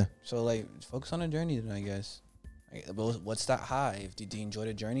 Yeah. So, like, focus on the journey then, I guess. Like, but what's that high? Do you enjoy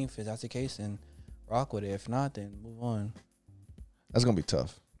the journey? If that's the case, then rock with it. If not, then move on. That's gonna be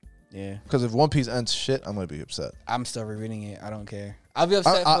tough. Yeah. Because if One Piece ends shit, I'm gonna be upset. I'm still rereading it. I don't care. I'll be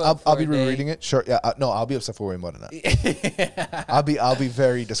upset. I'll be rereading it. Sure. Yeah. I'll be upset for way more than that. I'll be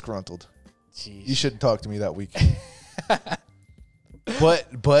very disgruntled. Jeez. You shouldn't talk to me that week.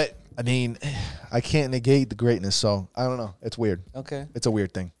 but I mean, I can't negate the greatness. So I don't know. It's weird. Okay. It's a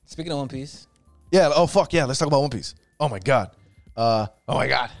weird thing. Speaking of One Piece. Yeah. Oh fuck yeah. Let's talk about One Piece. Oh my god. Oh my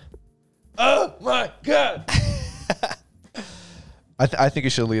god. Oh my god. I think you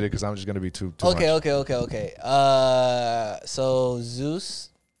should lead it because I'm just gonna be too okay, much. Okay. So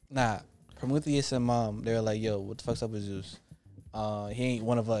Zeus, Prometheus and Mom, they're like, yo, what the fuck's up with Zeus? He ain't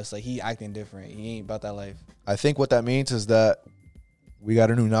one of us. Like, he acting different. He ain't about that life. I think what that means is that we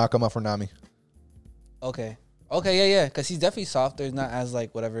got a new Nakama for Nami. Okay, yeah. Because he's definitely softer. He's not as,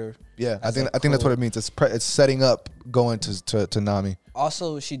 like, whatever. Yeah, I think that's what it means. It's setting up going to Nami.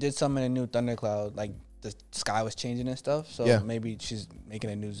 Also, she did something in a new Thundercloud, like the sky was changing and stuff. So maybe she's making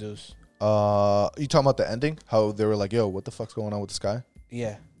a new Zeus. You talking about the ending? How they were like, "Yo, what the fuck's going on with the sky?"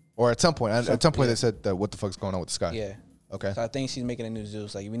 Yeah. Or at some point, they said that, "What the fuck's going on with the sky?" Yeah. Okay. So I think she's making a new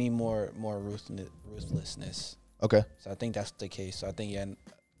Zeus. Like, we need more ruthlessness. Okay. So I think that's the case. So I think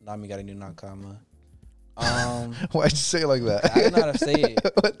Nami got a new Nakama. Why'd you say it like that? I don't know how to say it.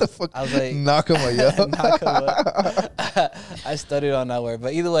 What the fuck? I was like, Nakama, yo. Nakama. I studied on that word,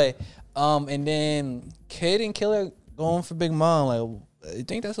 but either way, and then Kid and Killer going for Big Mom. Like, you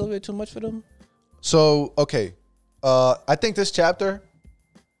think that's a little bit too much for them? So okay, I think this chapter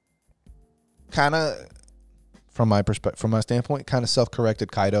kind of, from my standpoint, kind of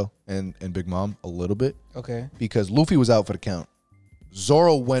self-corrected Kaido and Big Mom a little bit. Okay. Because Luffy was out for the count,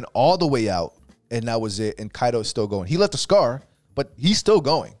 Zoro went all the way out, and that was it. And Kaido is still going. He left a scar, but he's still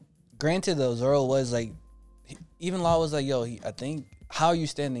going. Granted, though, Zoro was like, even Law was like, yo, I think how you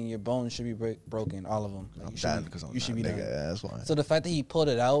standing, your bones should be broken, all of them. Like, you should be done. Yeah, that's why. So the fact that he pulled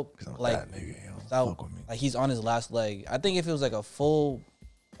it out, like, nigga, like he's on his last leg. I think if it was like a full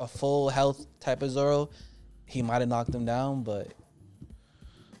health type of Zoro, he might have knocked him down, but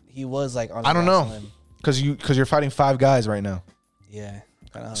he was like on his I don't know. Because you're fighting 5 guys right now. Yeah.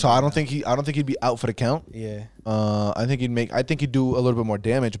 So I don't think he'd be out for the count. Yeah. I think he'd do a little bit more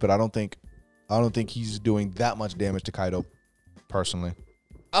damage, but I don't think he's doing that much damage to Kaido, personally.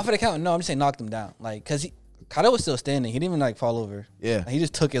 Out for the count? No, I'm just saying knocked him down. Like, cause Kaido was still standing. He didn't even like fall over. Yeah. Like, he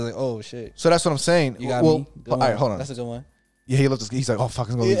just took it like, oh shit. So that's what I'm saying. You got me. All right, hold on. That's a good one. Yeah, he's like, oh fuck,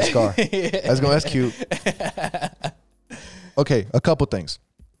 I'm gonna leave the scar. That's cute. Okay, a couple things.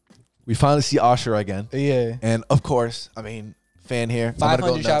 We finally see Ashura again. Yeah. And of course, I mean, fan here.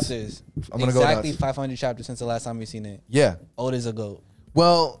 500 chapters. I'm gonna go exactly nuts. 500 chapters since the last time we seen it. Yeah. Old as a goat.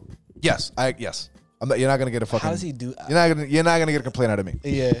 Well, yes. You're not gonna get a fucking. How does he do? You're not gonna get a complaint out of me.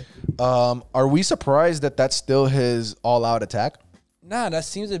 Yeah. Are we surprised that that's still his all-out attack? Nah, that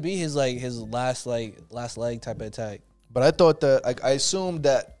seems to be his last leg type of attack. But I thought that I assumed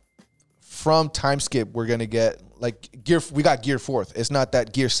that from time skip we're gonna get like gear. We got gear 4th. It's not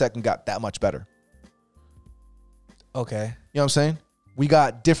that gear 2nd got that much better. Okay. You know what I'm saying? We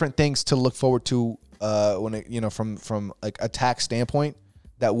got different things to look forward to when it, from like attack standpoint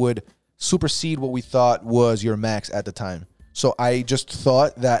that would supersede what we thought was your max at the time. So I just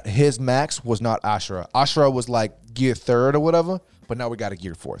thought that his max was not Ashura. Ashura was like gear 3rd or whatever, but now we got a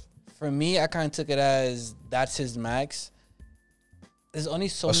gear 4th. For me, I kind of took it as that's his max. There's only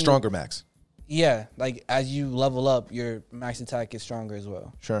so many. Stronger max. Yeah, like as you level up, your max attack gets stronger as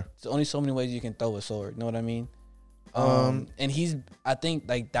well. Sure. There's only so many ways you can throw a sword. Know what I mean? And I think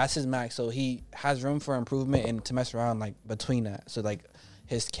like that's his max, so he has room for improvement and to mess around like between that. So like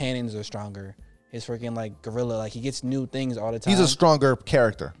his cannons are stronger. His freaking like gorilla, like he gets new things all the time. He's a stronger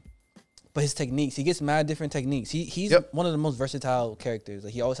character. But his techniques, he gets mad different techniques. He's one of the most versatile characters.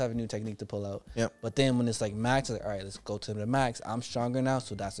 Like he always have a new technique to pull out. Yep. But then when it's like max, like all right, let's go to the max. I'm stronger now,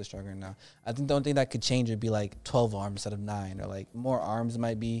 so that's the stronger now. I think the only thing that could change would be like 12 arms instead of 9, or like more arms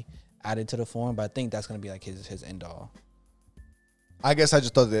might be added to the form. But I think that's gonna be like his end all. I guess I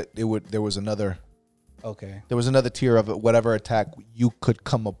just thought that there was another tier of it, whatever attack you could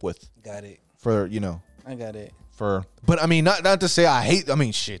come up with. Got it. For I got it. But I mean, not to say I hate. I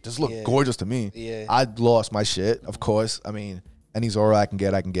mean, shit, this look gorgeous to me. Yeah. I lost my shit, of course. I mean, any Zoro I can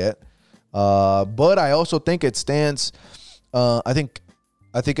get. But I also think it stands. I think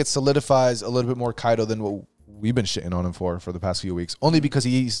it solidifies a little bit more Kaido than what we've been shitting on him for the past few weeks. Only because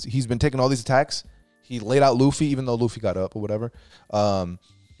he's been taking all these attacks. He laid out Luffy, even though Luffy got up or whatever.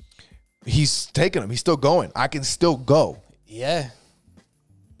 He's taking him. He's still going. I can still go. Yeah.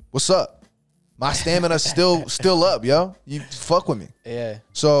 What's up? My stamina's still up, yo. You fuck with me. Yeah.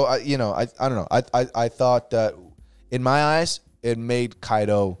 So I don't know. I thought that in my eyes it made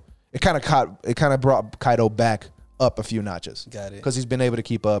Kaido. It kind of brought Kaido back up a few notches. Got it. Because he's been able to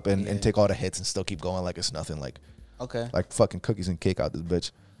keep up and take all the hits and still keep going like it's nothing. Like fucking cookies and cake out this bitch.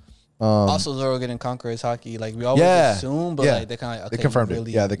 Also, Zoro getting Conqueror's Haki. Like we always assume, but like they kind of they confirmed it.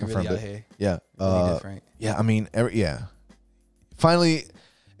 Yeah, they confirmed it. Here. Yeah. Really different. Yeah, I mean, finally,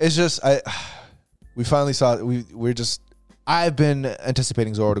 it's just we finally saw we're just. I've been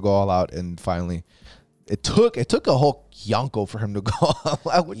anticipating Zoro to go all out, and finally, it took a whole Yonko for him to go all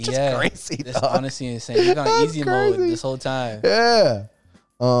out, which is crazy. It's honestly insane. He's on easy mode this whole time. Yeah.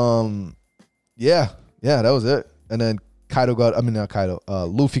 Yeah, that was it. And then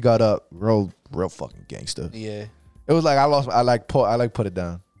Luffy got up, real fucking gangster. Yeah. It was like I put it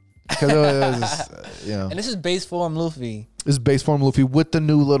down. Because it was, And this is base form Luffy. This is base form Luffy with the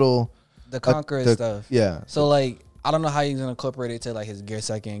new little the Conqueror stuff. Yeah. So like I don't know how he's gonna incorporate it to like his gear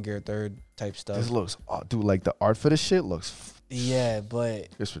 2nd, gear 3rd type stuff. This looks dude, like the art for this shit looks but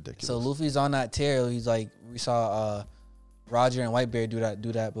it's ridiculous. So Luffy's on that tear. He's like we saw Roger and Whitebeard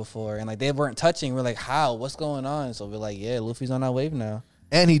do that before, and like they weren't touching. We're like, how? What's going on? So we're like, yeah, Luffy's on that wave now.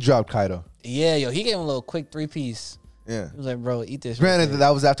 And he dropped Kaido. Yeah, he gave him a little quick 3-piece. Yeah, he was like, bro, eat this. Granted, that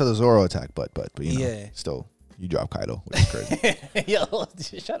was after the Zoro attack, but still, you dropped Kaido, which is crazy. Yo,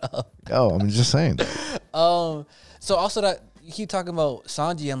 shut up. Yo, I'm just saying. So also that you keep talking about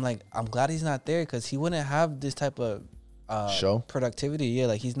Sanji, I'm like, I'm glad he's not there because he wouldn't have this type of show productivity. Yeah,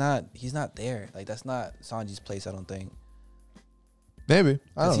 like he's not there. Like that's not Sanji's place. I don't think. Maybe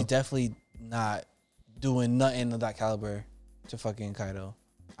because he's definitely not doing nothing of that caliber to fucking Kaido.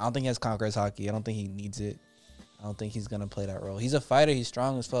 I don't think he has Conqueror's Haki. I don't think he needs it. I don't think he's gonna play that role. He's a fighter. He's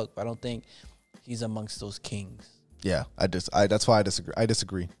strong as fuck, but I don't think he's amongst those kings. Yeah, that's why I disagree. I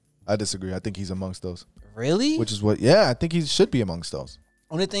disagree. I think he's amongst those. Really? Which is what? Yeah, I think he should be amongst those.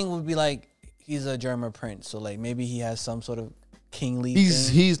 Only thing would be like he's a German prince, so like maybe he has some sort of kingly.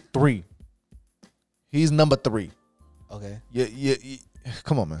 He's 3. He's number 3. Okay. Yeah.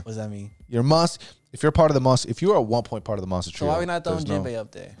 Come on, man. What does that mean? If you're part of the monster, if you are at one point part of the monster trio. So why are we not throwing JJBA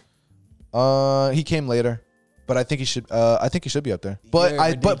up there? He came later. but I think he should. I think he should be up there. But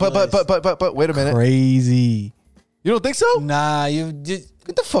You're but wait a minute. Crazy. You don't think so? Nah, you just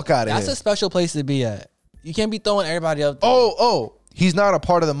Get the fuck out of here. that's a special place to be at. You can't be throwing everybody up there. Oh, he's not a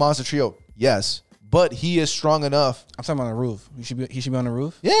part of the monster trio. Yes, but he is strong enough. I'm talking about on the roof. He should be on the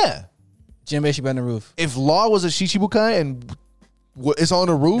roof. Yeah. Jinbei should be on the roof. If Law was a Shichibukai and it's on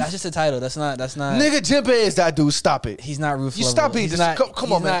the roof, That's just a title. That's not. nigga, Jinbei is that dude. Stop it. He's not roof. You level. stop being He's dis- not.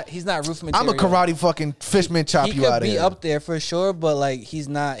 come on, man. He's not roof material. I'm a karate fucking fishman. Chop He you could out of be here. up there for sure, but like he's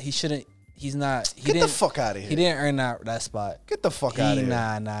not. He shouldn't. He's not. He Get didn't, the fuck out of here. He didn't earn that spot. Get the fuck out of here.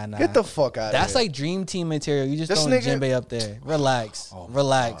 Nah. Get the fuck out of here. That's like dream team material. You just This throwing nigga- Jinbei up there. Relax. Oh my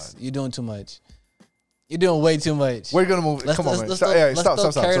Relax. God. You're doing too much. You're doing way too much. We're gonna move. Let's- Come on, let's- man. let's Stop. throw- Yeah, let's stop.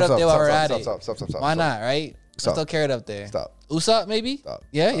 throw Stop. Carrot Stop. up there while we're at Stop. it. Stop. Why not, right? Stop. Let's throw Carrot up there. Stop. Usopp, maybe? Stop.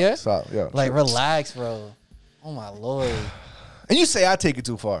 Yeah. Stop. Yeah. Like, relax, bro. Oh, my Lord. And you say I take it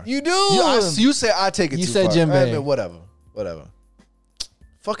too far. You do. You say I take it You too said far. Jinbei. I mean, whatever.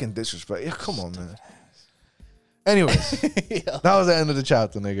 Fucking disrespect. Yeah, come on, man. Anyways, that was the end of the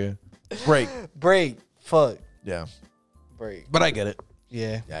chapter, nigga. Break. Fuck. Yeah. Break. But I get it.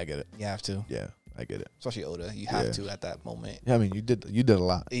 Yeah. Yeah, I get it. You have to. Yeah, I get it. Especially Oda. You have Yeah. to at that moment. Yeah, I mean, you did a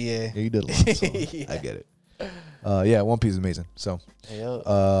lot. Yeah. Yeah, you did a lot. So Yeah. I get it. Yeah, One Piece is amazing. So, Yo.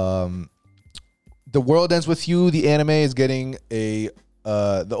 The World Ends With You, the anime is getting the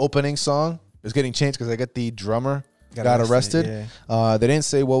opening song is getting changed because I get the drummer got arrested. Yeah. They didn't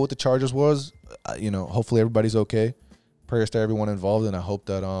say what the charges was. Hopefully everybody's okay. Prayers to everyone involved, and I hope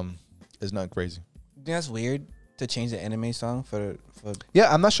that it's not crazy. You think that's weird to change the anime song for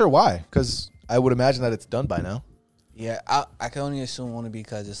Yeah, I'm not sure why, because I would imagine that it's done by now. Yeah, I can only assume only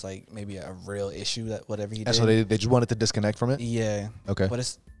because it's like maybe a real issue that whatever he And did. so they just wanted to disconnect from it. Yeah. Okay. But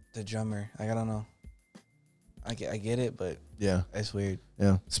it's the drummer. Like, I don't know. I get it, but Yeah. it's weird.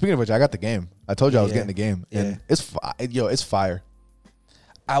 Yeah. Speaking of which, I got the game. I told you I was Yeah. getting the game, Yeah. and it's fire.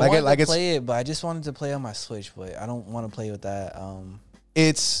 I Like wanted like to it's- play it, but I just wanted to play on my Switch, but I don't want to play with that.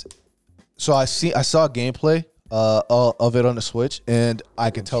 It's so I saw gameplay of it on the Switch, and I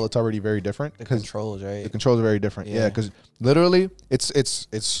can tell it's already very different The because controls, right? the controls are very different. Yeah, Yeah. because literally it's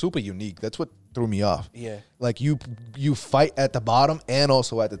super unique. That's what threw me off. Yeah. Like you fight at the bottom and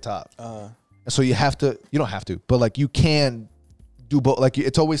also at the top. And so you don't have to, but like you can do both. Like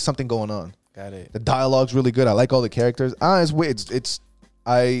it's always something going on. Got it. The dialogue's really good. I like all the characters. It's weird.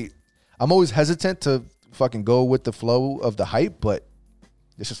 I'm always hesitant to fucking go with the flow of the hype, but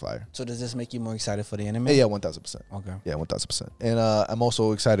it's just fire. So does this make you more excited for the anime? Yeah, 1,000%. Okay. Yeah, 1,000%. And I'm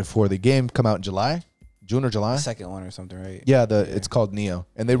also excited for the game come out in June or July. The second one or something, right? Yeah, it's called Neo,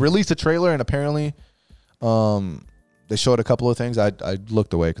 and they released a trailer, and apparently, they showed a couple of things. I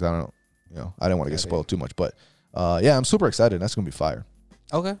looked away because I didn't want to get spoiled too much, but yeah, I'm super excited. That's gonna be fire.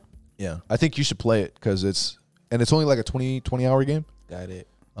 Okay. Yeah, I think you should play it because it's only like a 20 hour game. Got it.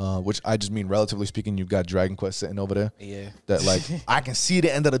 Which I just mean relatively speaking, you've got Dragon Quest sitting over there. Yeah. That like I can see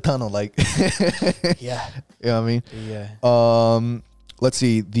the end of the tunnel. Like, Yeah. you know what I mean? Yeah. Let's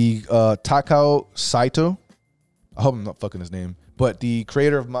see, the Takao Saito. I hope I'm not fucking his name, but the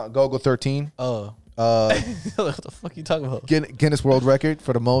creator of Gogo 13. Oh. What the fuck you talking about? Guinness World Record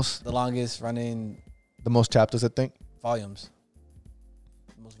for the most chapters, I think. Volumes.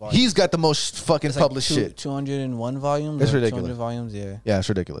 He's got the most fucking It's like published shit. 201 volumes. That's or ridiculous. 200 volumes. Yeah. Yeah, it's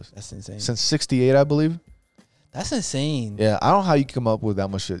ridiculous. That's insane. Since 68, I believe. That's insane. Yeah, I don't know how you come up with that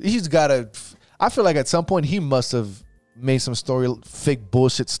much shit. He's got I feel like at some point he must have made some fake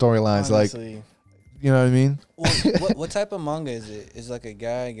bullshit storylines. Like, Honestly. you know what I mean? what type of manga is it? Is it like a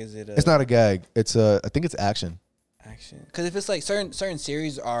gag? Is it? It's not a gag. It's I think it's action. Action. Because if it's like certain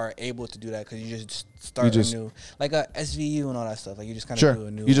series are able to do that because you just start a new, like a SVU and all that stuff. Like you just kind of do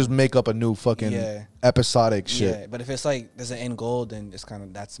a new. You just make up a new fucking episodic shit. Yeah, but if it's like there's an end goal, then it's kind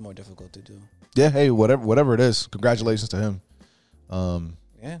of that's more difficult to do. Yeah. Hey, whatever it is, congratulations to him.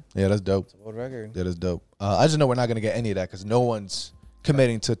 Yeah, that's dope. It's a world record. That is dope. I just know we're not gonna get any of that because no one's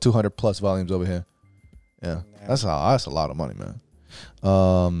committing to 200 plus volumes over here. Yeah, that's a lot of money,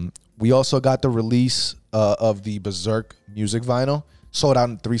 man. We also got the release of the Berserk music vinyl. Sold out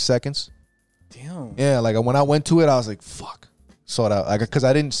in 3 seconds. Damn. Yeah, like when I went to it, I was like, "Fuck!" Sold out. Like because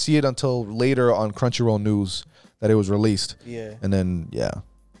I didn't see it until later on Crunchyroll News that it was released. Yeah. And then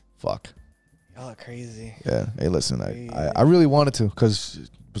fuck. Y'all are crazy. Yeah. Hey, listen, I really wanted to because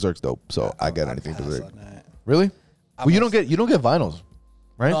Berserk's dope. So I get anything Berserk. Really? Well, you don't get vinyls.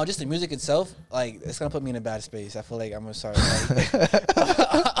 Right? No, just the music itself, like it's gonna put me in a bad space. I feel like I'm gonna start.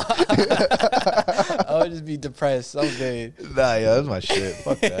 I would just be depressed. I'm good. Nah, yeah, that's my shit.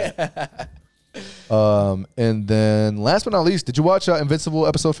 Fuck that. And then last but not least, did you watch Invincible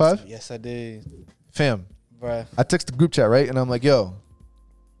episode 5? Yes, I did. Fam, Bruh. I text the group chat, right? And I'm like, yo,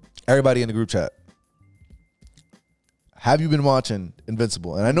 everybody in the group chat, have you been watching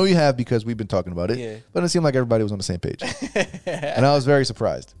Invincible? And I know you have because we've been talking about it. Yeah. But it seemed like everybody was on the same page. And I was very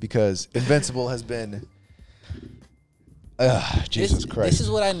surprised because Invincible has been... Jesus Christ. This is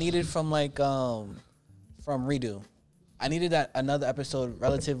what I needed from Redo. I needed that another episode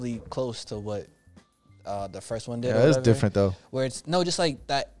relatively close to what the first one did. Yeah, it's different though. Where it's just like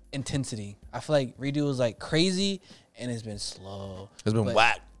that intensity. I feel like Redo was like crazy and it's been slow. It's been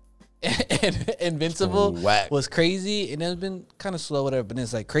whack. And Invincible was crazy and it's been kind of slow, whatever. But then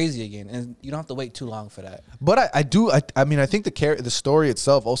it's like crazy again, and you don't have to wait too long for that. But I mean, I think the story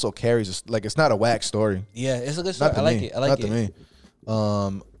itself also carries. Like, it's not a whack story. Yeah, it's a good story. I like it. Not to me.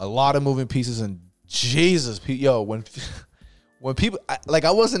 A lot of moving pieces, and Jesus, yo, when people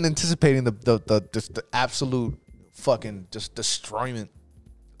I wasn't anticipating the absolute fucking just destroyment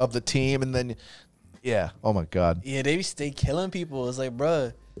of the team, and then oh my god, they killing people. It's like,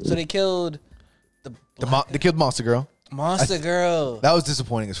 bruh. So they killed they killed Monster Girl. Girl. That was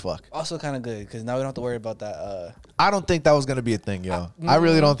disappointing as fuck. Also kind of good because now we don't have to worry about that. I don't think that was gonna be a thing, yo. I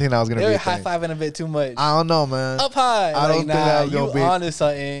really don't think that was gonna be a thing. They were high-fiving a bit too much. I don't know, man. Up high. I don't think that was gonna be onto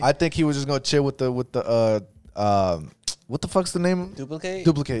something. I think he was just gonna chill with the what the fuck's the name?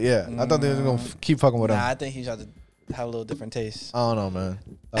 Duplicate. Yeah. I thought they were gonna keep fucking with him. I think he tried to have a little different taste. I don't know, man.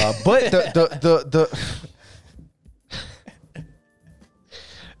 But the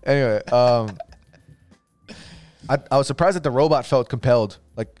anyway, I was surprised that the robot felt compelled,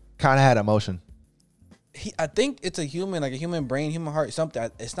 like kind of had emotion. I think it's a human, like a human brain, human heart, something.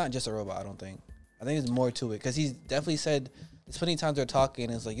 It's not just a robot. I don't think. I think there's more to it because he's definitely said there's plenty of times they're talking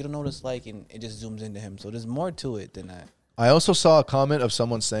and it's like you don't know what it's like, and it just zooms into him. So there's more to it than that. I also saw a comment of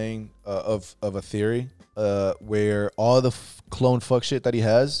someone saying of a theory where all the clone fuck shit that he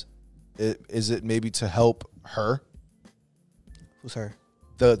has, is it maybe to help her? Who's her?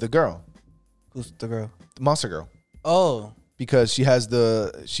 The girl. Who's the girl? The Monster Girl. Oh. Because she has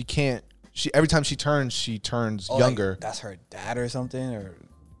every time she turns younger. Like that's her dad or something or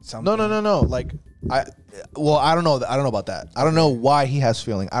something. No. Like I don't know about that. I don't know why he has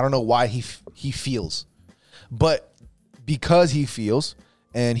feeling. I don't know why he feels. But because he feels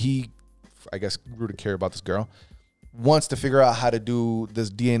and he, I guess, grew to care about this girl, wants to figure out how to do this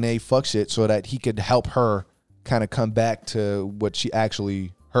DNA fuck shit so that he could help her kind of come back to what she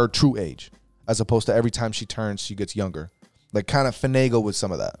actually, her true age, as opposed to every time she turns, she gets younger. Like kind of finagle with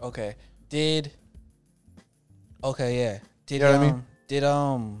some of that. Okay. Did you know what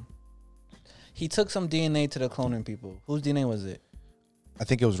I mean? He took some DNA to the cloning people. Whose DNA was it? I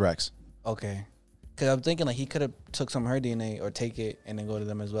think it was Rex. Okay. Because I'm thinking like he could have took some of her DNA or take it and then go to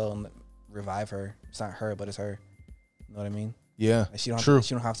them as well and revive her. It's not her, but it's her. You know what I mean? Yeah. Like she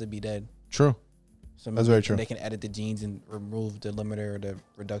don't have to be dead. True. So that's very true. They can edit the genes and remove the limiter or the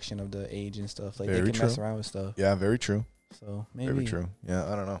reduction of the age and stuff. Like very they can true. mess around with stuff. Yeah, very true. So maybe. Very true.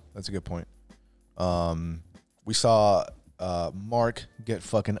 Yeah, I don't know. That's a good point. We saw Mark get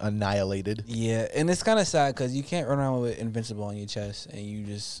fucking annihilated. Yeah, and it's kind of sad because you can't run around with Invincible on your chest and you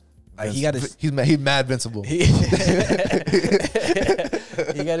just like he's mad invincible. He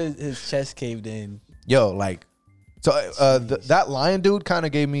got his chest caved in. Yo, like. So that lion dude kind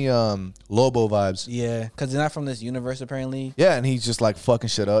of gave me Lobo vibes. Yeah, because they're not from this universe apparently. Yeah, and he's just like fucking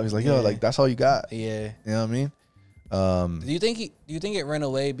shit up. He's like, yo, like that's all you got. Yeah, you know what I mean. Do you think it ran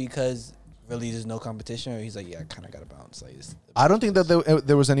away because really there's no competition, or he's like, yeah, I kind of got to bounce. Like, I don't think that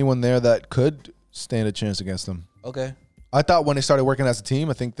there was anyone there that could stand a chance against him. Okay. I thought when they started working as a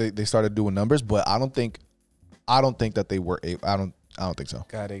team, I think they started doing numbers, but I don't think that they were able. I don't think so.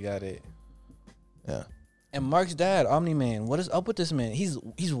 Got it. Yeah. And Mark's dad, Omni-Man, what is up with this man? He's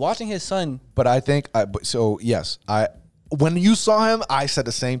watching his son. But I think yes, when you saw him, I said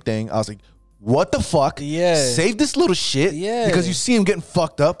the same thing. I was like, what the fuck? Yeah. Save this little shit. Yeah. Because you see him getting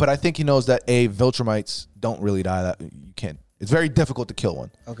fucked up, but I think he knows that Viltrumites don't really die. That you can't. It's very difficult to kill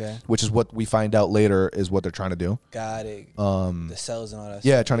one. Okay. Which is what we find out later is what they're trying to do. Got it. The cells and all that.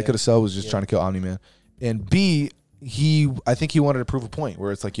 Yeah, stuff. trying to kill the cell was just trying to kill Omni-Man. And B, I think he wanted to prove a point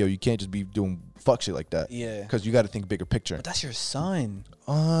where it's like, yo, you can't just be doing fuck shit like that. Yeah. Because you got to think bigger picture. But that's your son.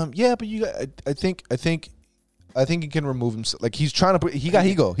 Yeah, but I think he can remove himself. Like he's trying to. He got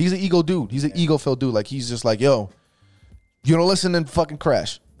ego. He's an ego dude. He's an ego-filled dude. Like he's just like, yo, you don't listen and fucking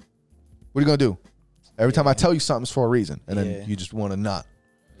crash. What are you gonna do? Every time I tell you something's for a reason, and then you just want to not.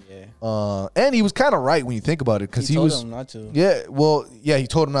 Yeah. And he was kind of right when you think about it, because he told was him not to. Yeah. Well, yeah, he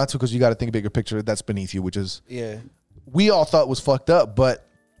told him not to because you got to think bigger picture. That's beneath you, which is we all thought was fucked up, but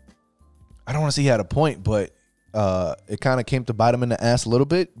I don't want to say he had a point, but it kind of came to bite him in the ass a little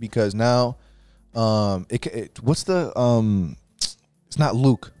bit, because now What's the It's not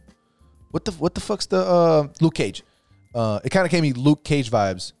Luke. What the fuck's the Luke Cage? It kind of gave me Luke Cage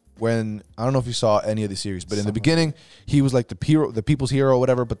vibes when I don't know if you saw any of the series, but in the beginning he was like the people's hero or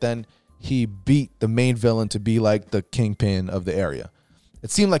whatever, but then he beat the main villain to be like the kingpin of the area. It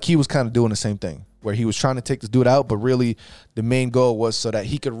seemed like he was kind of doing the same thing where he was trying to take this dude out, but really the main goal was so that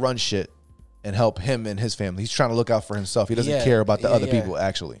he could run shit and help him and his family. He's trying to look out for himself. He doesn't care about the other people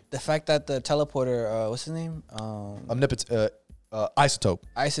actually. The fact that the teleporter, what's his name? Isotope.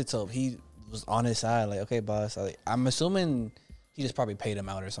 He was on his side. Like, okay, boss. I'm assuming he just probably paid him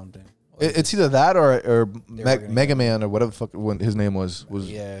out or something. It's either that or Mega Man or whatever the fuck his name was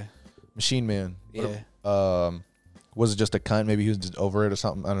Machine Man. Yeah. Was it just a cunt? Maybe he was just over it or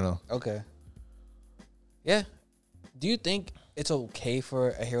something. I don't know. Okay. Yeah. Do you think it's okay for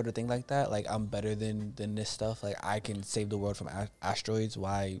a hero to think like that? Like, I'm better than this stuff. Like, I can save the world from asteroids.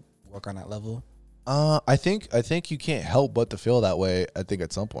 Why work on that level? I think you can't help but to feel that way. I think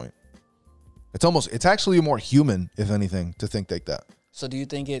at some point, it's actually more human, if anything, to think like that. So, do you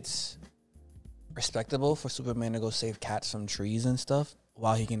think it's respectable for Superman to go save cats from trees and stuff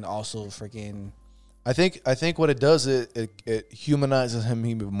while he can also freaking? I think what it does it humanizes him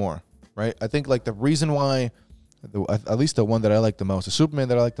even more, right? I think like the reason why, at least the one that I like the most, the Superman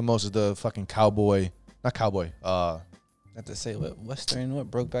that I like the most is the fucking not cowboy. Not to say what Western,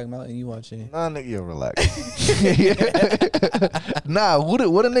 what Brokeback Mountain you watching? Nah, nigga, you relax. Nah, what do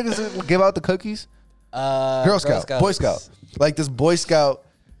niggas give out the cookies? Girl Scout, Boy Scout. Like this Boy Scout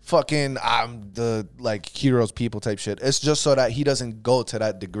fucking I'm the like heroes people type shit. It's just so that he doesn't go to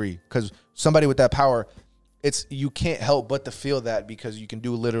that degree. Because somebody with that power, you can't help but to feel that because you can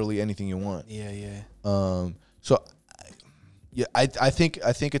do literally anything you want. Yeah. So yeah, I think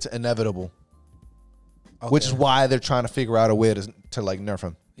it's inevitable. Okay. Which is why they're trying to figure out a way to like nerf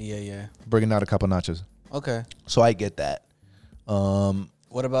him. Yeah. Bringing out a couple notches. Okay. So I get that.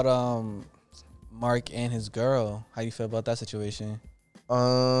 What about Mark and his girl? How do you feel about that situation?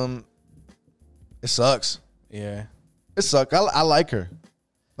 It sucks. Yeah. It sucks. I like her.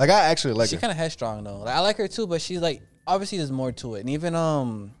 Like I actually like her. She's kind of headstrong though. Like, I like her too, but she's like obviously there's more to it. And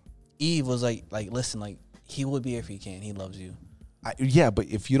even Eve was like listen, like he would be if he can. He loves you. Yeah, but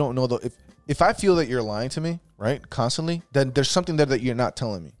if you don't know if I feel that you're lying to me, right, constantly, then there's something there that you're not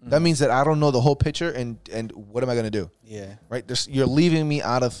telling me. Mm-hmm. That means that I don't know the whole picture, and what am I gonna do? Yeah. Right? You're leaving me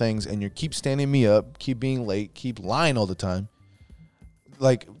out of things, and you keep standing me up, keep being late, keep lying all the time.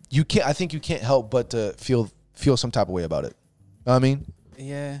 Like you can't. I think you can't help but to feel some type of way about it. Know what I mean?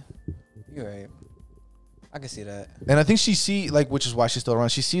 Yeah, you're right. I can see that. And I think which is why she's still around.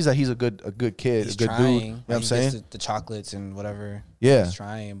 She sees that he's a good kid, he's a good trying. dude. You know what I'm saying? The chocolates and whatever. Yeah. He's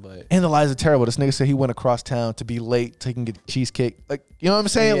trying, but. And the lies are terrible. This nigga said he went across town to be late, taking a cheesecake. Like, you know what I'm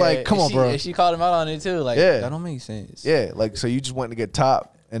saying? Yeah. Like, come on, bro. She called him out on it too. Like, that don't make sense. Yeah, like, so you just went to get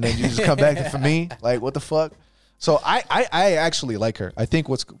top, and then you just come back for me? Like, what the fuck? So I actually like her. I think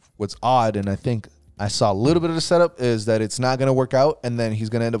what's odd, and I think I saw a little bit of the setup, is that it's not going to work out, and then he's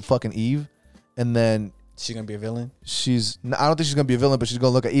going to end up fucking Eve, and then... She gonna be a villain? I don't think she's gonna be a villain, but she's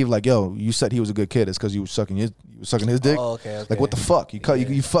gonna look at Eve like, yo, you said he was a good kid. It's because you were sucking his dick. Oh, okay. Like, what the fuck?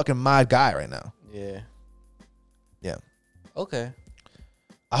 You fucking my guy right now. Yeah. Okay.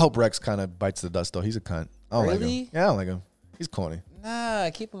 I hope Rex kind of bites the dust though. He's a cunt. I don't like him. Yeah, I don't like him. He's corny. Nah,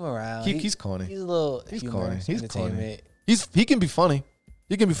 keep him around. He's corny. He's a little. He's humor, corny. He's entertainment. corny. He can be funny.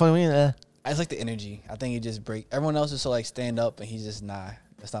 He can be funny. Yeah. I just like the energy. I think he just break. Everyone else is so like stand up, and he's just nah.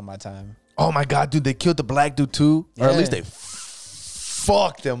 That's not my time. Oh my god, dude! They killed the black dude too, or at least they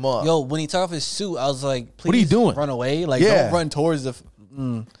fucked him up. Yo, when he took off his suit, I was like, "Please, what are you doing? Run away! Like, don't run towards the."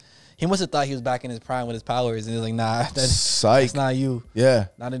 He must have thought he was back in his prime with his powers, and he was like, "Nah, that's not you. Yeah,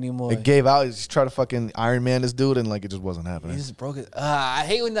 not anymore." It gave out. He just tried to fucking Iron Man this dude, and like it just wasn't happening. He just broke it. I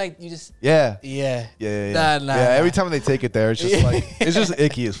hate when like you just. Yeah. Nah. Every time they take it there, it's just like it's just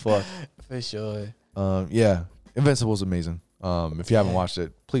icky as fuck. For sure. Yeah, Invincible's amazing. If you haven't watched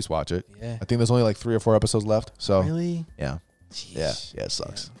it, please watch it. Yeah. I think there's only like 3 or 4 episodes left. So really, yeah, Jeez. yeah, it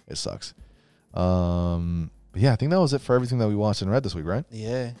sucks. Yeah. It sucks. But yeah, I think that was it for everything that we watched and read this week, right?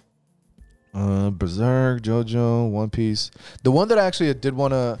 Yeah. Berserk, JoJo, One Piece. The one that I actually did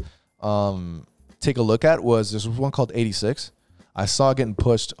want to take a look at was this one called 86. I saw it getting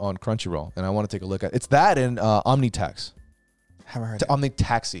pushed on Crunchyroll, and I want to take a look at it. It's that and Omnitax. Haven't heard.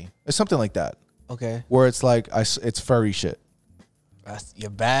 Omnitaxi. It's something like that. Okay. Where it's like it's furry shit. That's your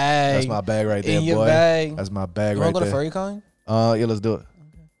bag. That's my bag right there, In your boy. bag. That's my bag you right want to there. go to FurryCon? Yeah, let's do it.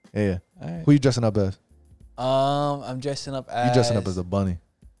 Okay. Yeah. All right. Who you dressing up as? I'm dressing up as. You dressing up as the bunny.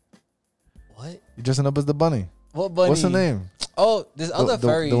 What? You dressing up as the bunny. What bunny? What's the name? Oh, there's other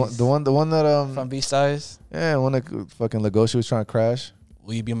furries. The one that from Beastars. Yeah, one that fucking Legoshi was trying to crash.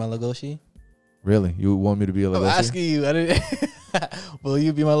 Will you be my Legoshi? Really? You want me to be a Legoshi? I'm asking you. I didn't. Will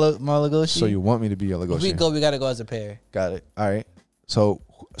you be my Legoshi? So you want me to be a Legoshi? If we gotta go as a pair. Got it. All right. So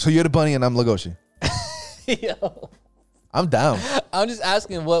you're the bunny and I'm Legoshi. Yo. I'm down. I'm just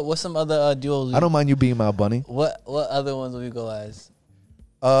asking what's some other duos. I don't mind you being my bunny. What other ones will you go as?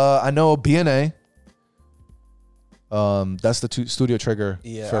 I know BNA. That's the Studio Trigger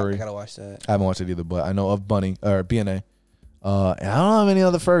furry. I gotta watch that. I haven't watched it either, but I know of Bunny or BNA. And I don't have any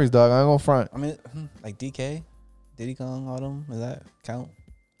other furries, dog. I ain't gonna front. I mean, like DK, Diddy Kong, all them. Does that count?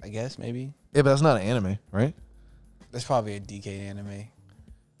 I guess maybe. Yeah, but that's not an anime, right? There's probably a DK anime.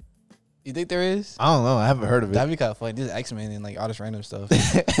 You think there is? I don't know. I haven't heard of it. That'd be kind of funny. There's X-Men and like all this random stuff.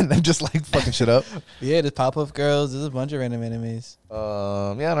 And then just like fucking shit up. Yeah, there's Pop-Up Girls. There's a bunch of random animes.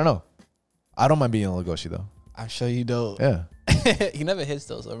 Yeah, I don't know. I don't mind being a Legoshi though. I'm sure you don't. Yeah. He never hits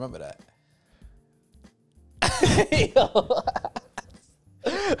though, so remember that. We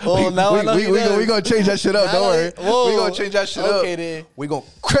gonna change that shit up. Don't worry. Whoa. We gonna change that shit up. Okay, then. We gonna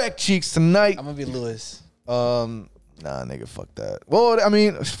crack cheeks tonight. I'm gonna be Lewis. Nah, nigga, fuck that. Well, I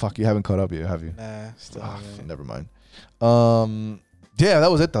mean, fuck, you haven't caught up yet, have you? Nah, still haven't. Never mind. Yeah,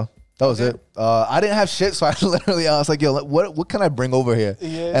 that was it though. That was it. I didn't have shit, so I literally I was like, yo, what can I bring over here?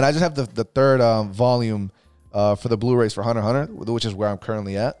 Yeah. And I just have the third volume for the Blu-rays for Hunter x Hunter, which is where I'm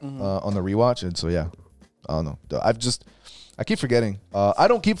currently at on the rewatch. And so yeah, I don't know. I keep forgetting. I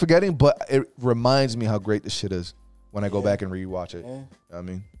don't keep forgetting, but it reminds me how great this shit is when I go back and rewatch it. Yeah. You know what I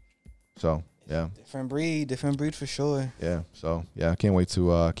mean, so yeah, different breed for sure. Yeah, so yeah, I can't wait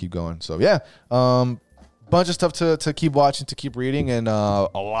to keep going. So yeah, bunch of stuff to keep watching, to keep reading, and a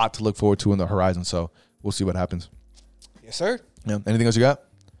lot to look forward to in the horizon. So we'll see what happens. Yes, sir. Yeah. Anything else you got?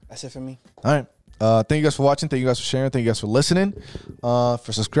 That's it for me. All right. Thank you guys for watching. Thank you guys for sharing. Thank you guys for listening. For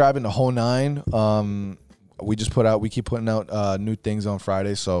subscribing, the whole nine. We keep putting out new things on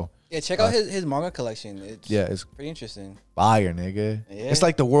Friday. So yeah, check out his manga collection. It's pretty interesting. Fire, nigga. Yeah. It's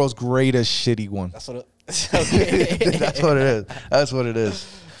like the world's greatest shitty one. That's what That's what it is. That's what it is.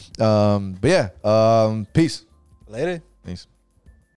 But yeah, peace. Later. Peace.